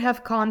 I would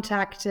have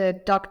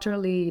contacted Dr.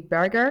 Lee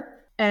Berger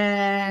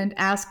and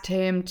asked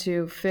him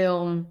to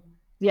film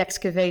the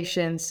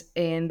excavations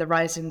in the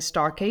Rising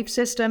Star Cave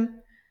system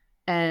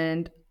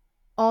and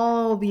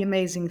all the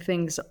amazing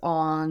things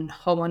on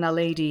Homo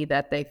naledi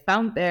that they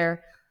found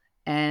there,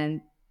 and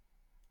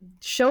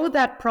show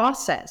that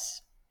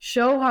process.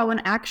 Show how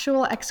an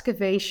actual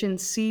excavation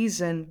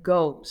season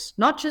goes.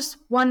 Not just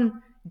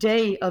one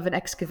day of an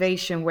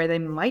excavation where they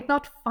might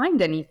not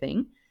find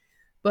anything,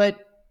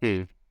 but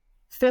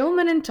film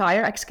an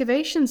entire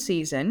excavation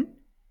season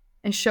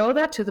and show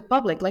that to the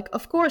public. Like,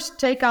 of course,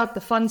 take out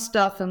the fun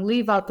stuff and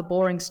leave out the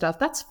boring stuff.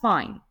 That's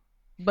fine.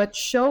 But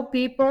show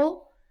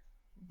people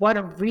what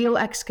a real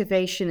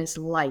excavation is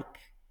like.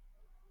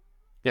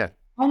 Yeah.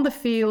 On the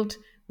field,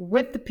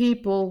 with the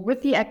people,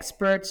 with the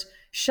experts,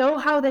 show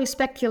how they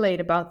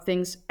speculate about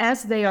things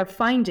as they are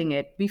finding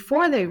it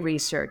before they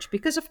research.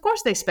 Because, of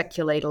course, they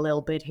speculate a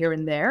little bit here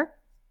and there.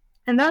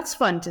 And that's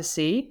fun to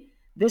see.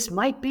 This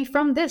might be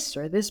from this,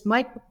 or this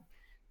might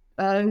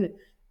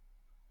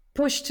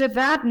push to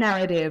that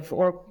narrative,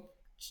 or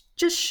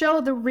just show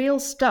the real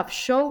stuff,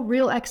 show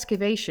real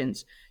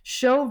excavations,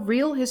 show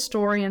real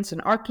historians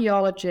and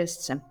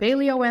archaeologists and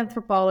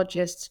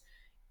paleoanthropologists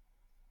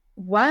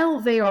while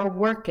they are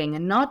working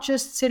and not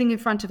just sitting in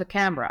front of a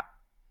camera.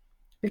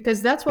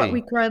 Because that's what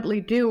we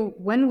currently do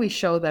when we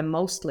show them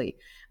mostly.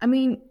 I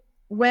mean,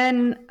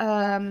 when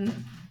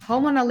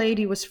Homo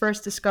naledi was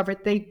first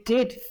discovered, they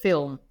did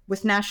film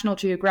with National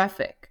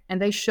Geographic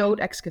and they showed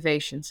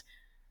excavations.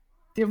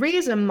 The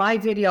reason my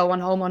video on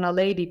Homo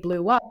naledi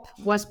blew up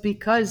was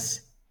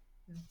because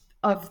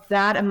of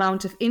that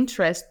amount of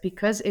interest,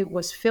 because it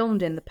was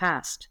filmed in the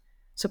past.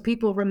 So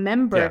people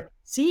remember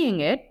seeing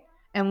it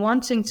and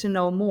wanting to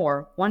know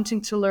more, wanting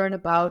to learn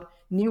about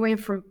new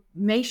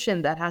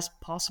information that has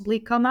possibly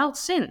come out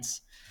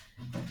since.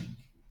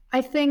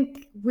 I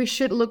think we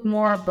should look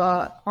more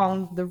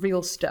on the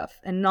real stuff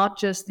and not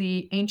just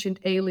the ancient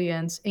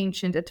aliens,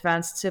 ancient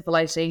advanced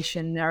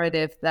civilization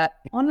narrative that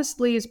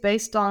honestly is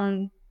based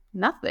on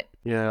nothing.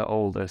 Yeah,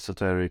 old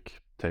esoteric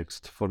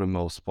text for the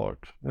most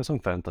part. There's some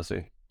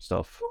fantasy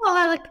stuff. Well,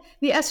 I like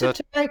the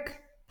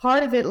esoteric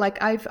part of it.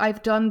 Like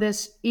I've done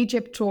this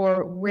Egypt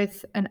tour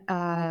with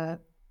on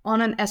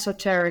an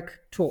esoteric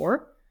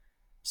tour,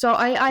 so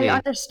I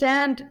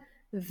understand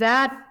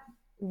that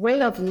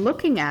way of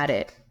looking at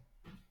it.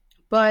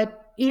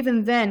 But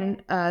even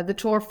then, the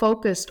tour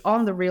focused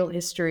on the real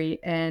history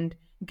and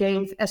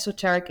gave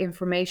esoteric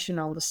information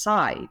on the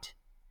side.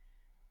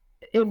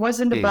 It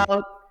wasn't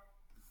about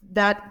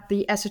that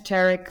the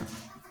esoteric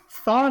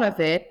thought of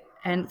it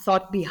and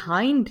thought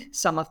behind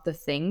some of the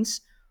things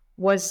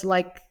was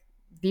like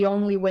the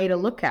only way to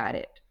look at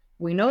it.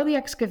 We know the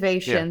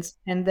excavations,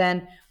 and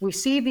then we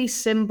see these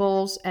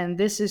symbols, and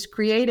this is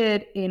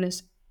created in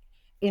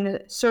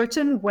a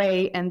certain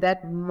way, and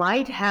that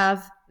might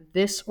have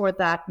this or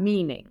that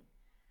meaning.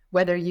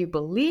 Whether you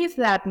believe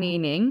that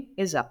meaning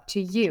is up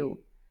to you.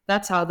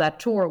 That's how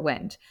that tour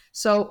went.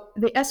 So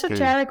the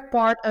esoteric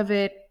part of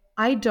it,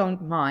 I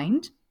don't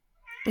mind.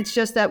 It's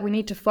just that we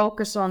need to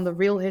focus on the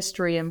real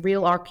history and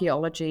real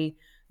archaeology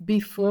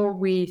before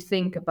we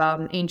think about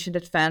an ancient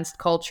advanced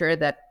culture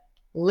that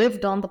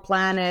lived on the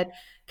planet,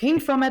 came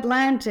from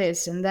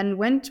Atlantis, and then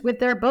went with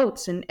their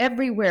boats and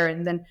everywhere.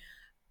 And then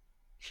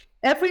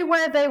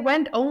everywhere they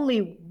went,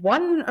 only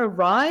one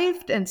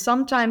arrived, and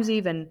sometimes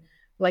even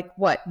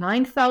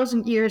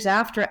 9,000 years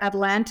after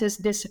Atlantis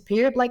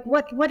disappeared. Like,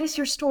 what is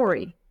your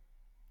story?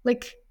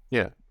 Like,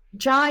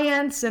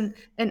 giants and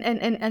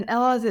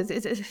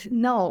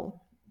no.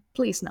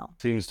 Please, no.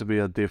 Seems to be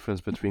a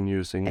difference between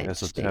using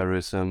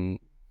esotericism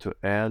to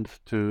add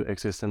to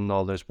existing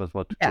knowledge, but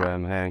what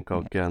Graham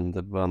Hancock and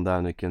Van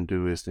Daniken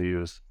do is to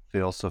use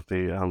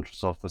theosophy,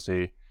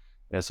 anthroposophy,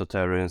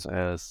 esoterians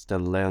as the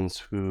lens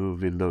who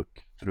we look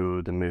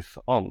through the myth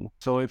on.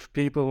 So if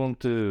people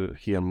want to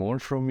hear more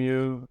from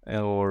you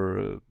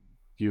or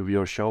view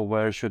your show,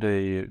 where should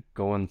they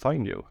go and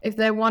find you? If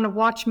they want to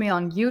watch me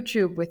on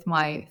YouTube with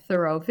my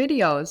thorough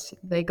videos,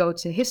 they go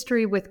to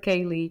History with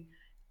Kaylee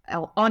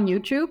on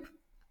YouTube.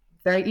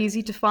 Very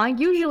easy to find.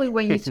 Usually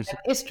when you type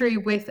History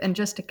with and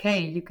just a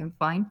K, you can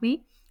find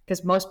me,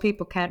 because most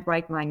people can't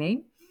write my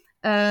name.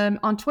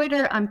 On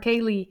Twitter, I'm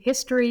Kaylee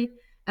History,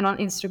 and on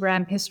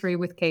Instagram, History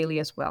with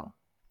Kaylee as well.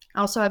 I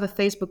also have a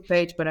Facebook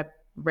page, but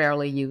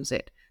rarely use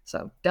it.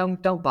 So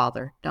don't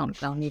bother.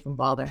 Don't even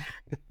bother.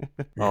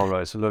 All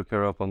right, so look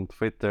her up on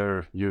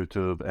Twitter,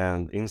 YouTube,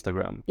 and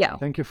Instagram. Yeah.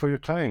 Thank you for your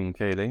time,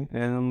 Kaylee,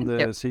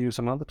 and see you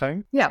some other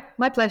time. Yeah,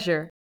 my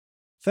pleasure.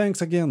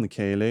 Thanks again,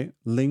 Kaylee.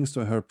 Links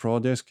to her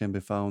projects can be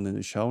found in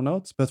the show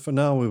notes, but for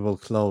now we will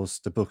close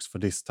the books for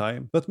this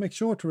time. But make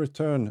sure to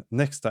return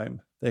next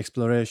time. The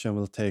exploration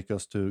will take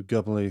us to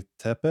Göbekli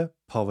Tepe,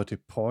 Poverty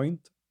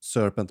Point,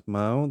 Serpent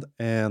Mound,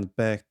 and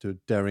back to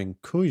Daring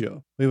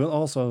Kuyu. We will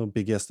also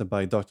be guested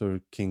by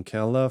Dr.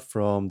 Kinkella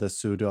from the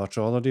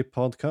Pseudoarchaeology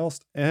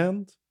podcast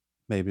and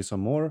maybe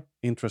some more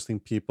interesting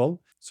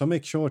people, so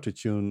make sure to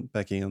tune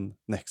back in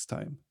next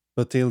time.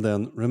 But till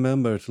then,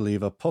 remember to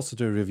leave a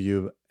positive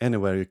review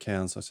anywhere you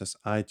can, such as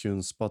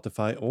iTunes,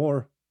 Spotify,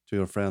 or to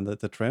your friend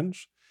at the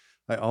Trench.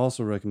 I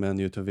also recommend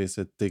you to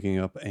visit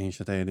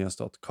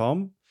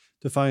diggingupancientaliens.com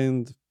to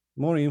find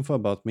more info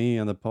about me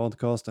and the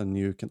podcast, and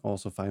you can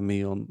also find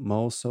me on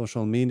most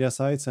social media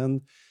sites.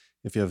 And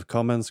if you have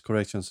comments,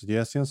 corrections,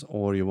 suggestions,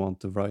 or you want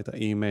to write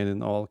an email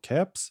in all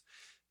caps,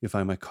 you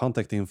find my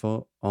contact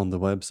info on the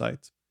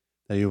website.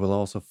 There you will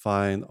also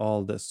find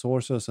all the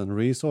sources and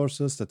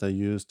resources that I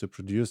use to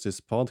produce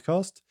this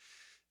podcast,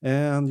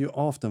 and you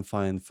often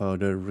find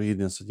further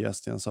reading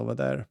suggestions over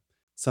there.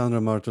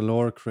 Sandra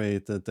Martelor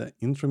created the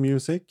intro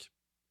music.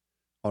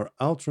 Our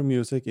outro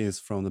music is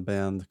from the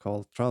band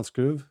called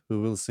Trallskruv,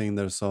 who will sing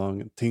their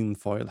song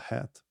Tinfoil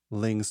Hat.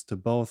 Links to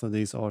both of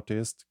these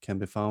artists can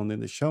be found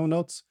in the show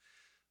notes.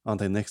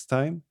 Until next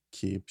time,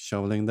 keep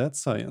shoveling that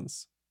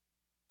science.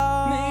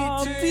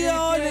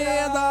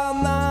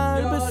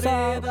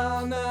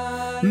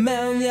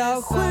 Men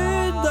jag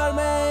skyddar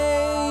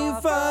mig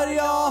för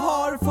jag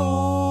har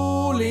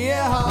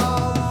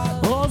foliehatt.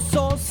 Och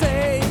så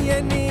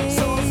säger ni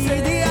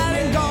det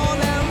är en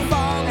galen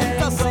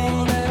fantasi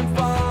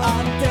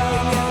att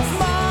ingen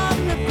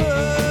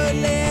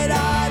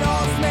manipulerar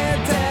oss med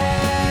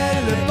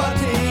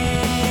telepati.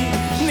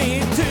 Ni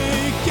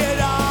tycker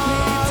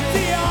att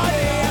jag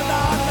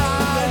redan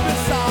är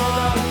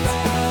besatt,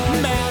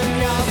 men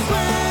jag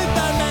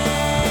skyddar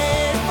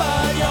mig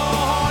för jag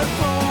har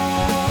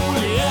foliehatt.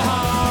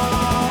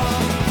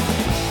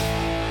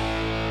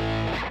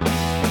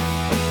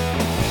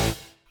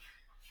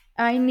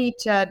 I need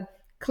to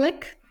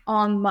click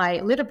on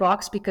my litter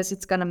box because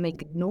it's gonna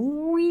make a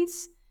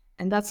noise,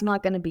 and that's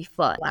not gonna be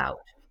fun. Loud.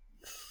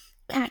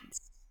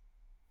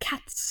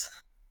 Cats.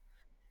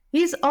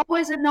 He's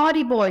always a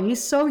naughty boy.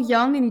 He's so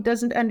young and he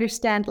doesn't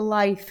understand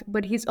life,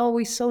 but he's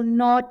always so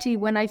naughty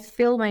when I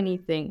film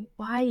anything.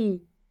 Why?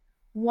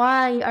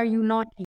 Why are you naughty?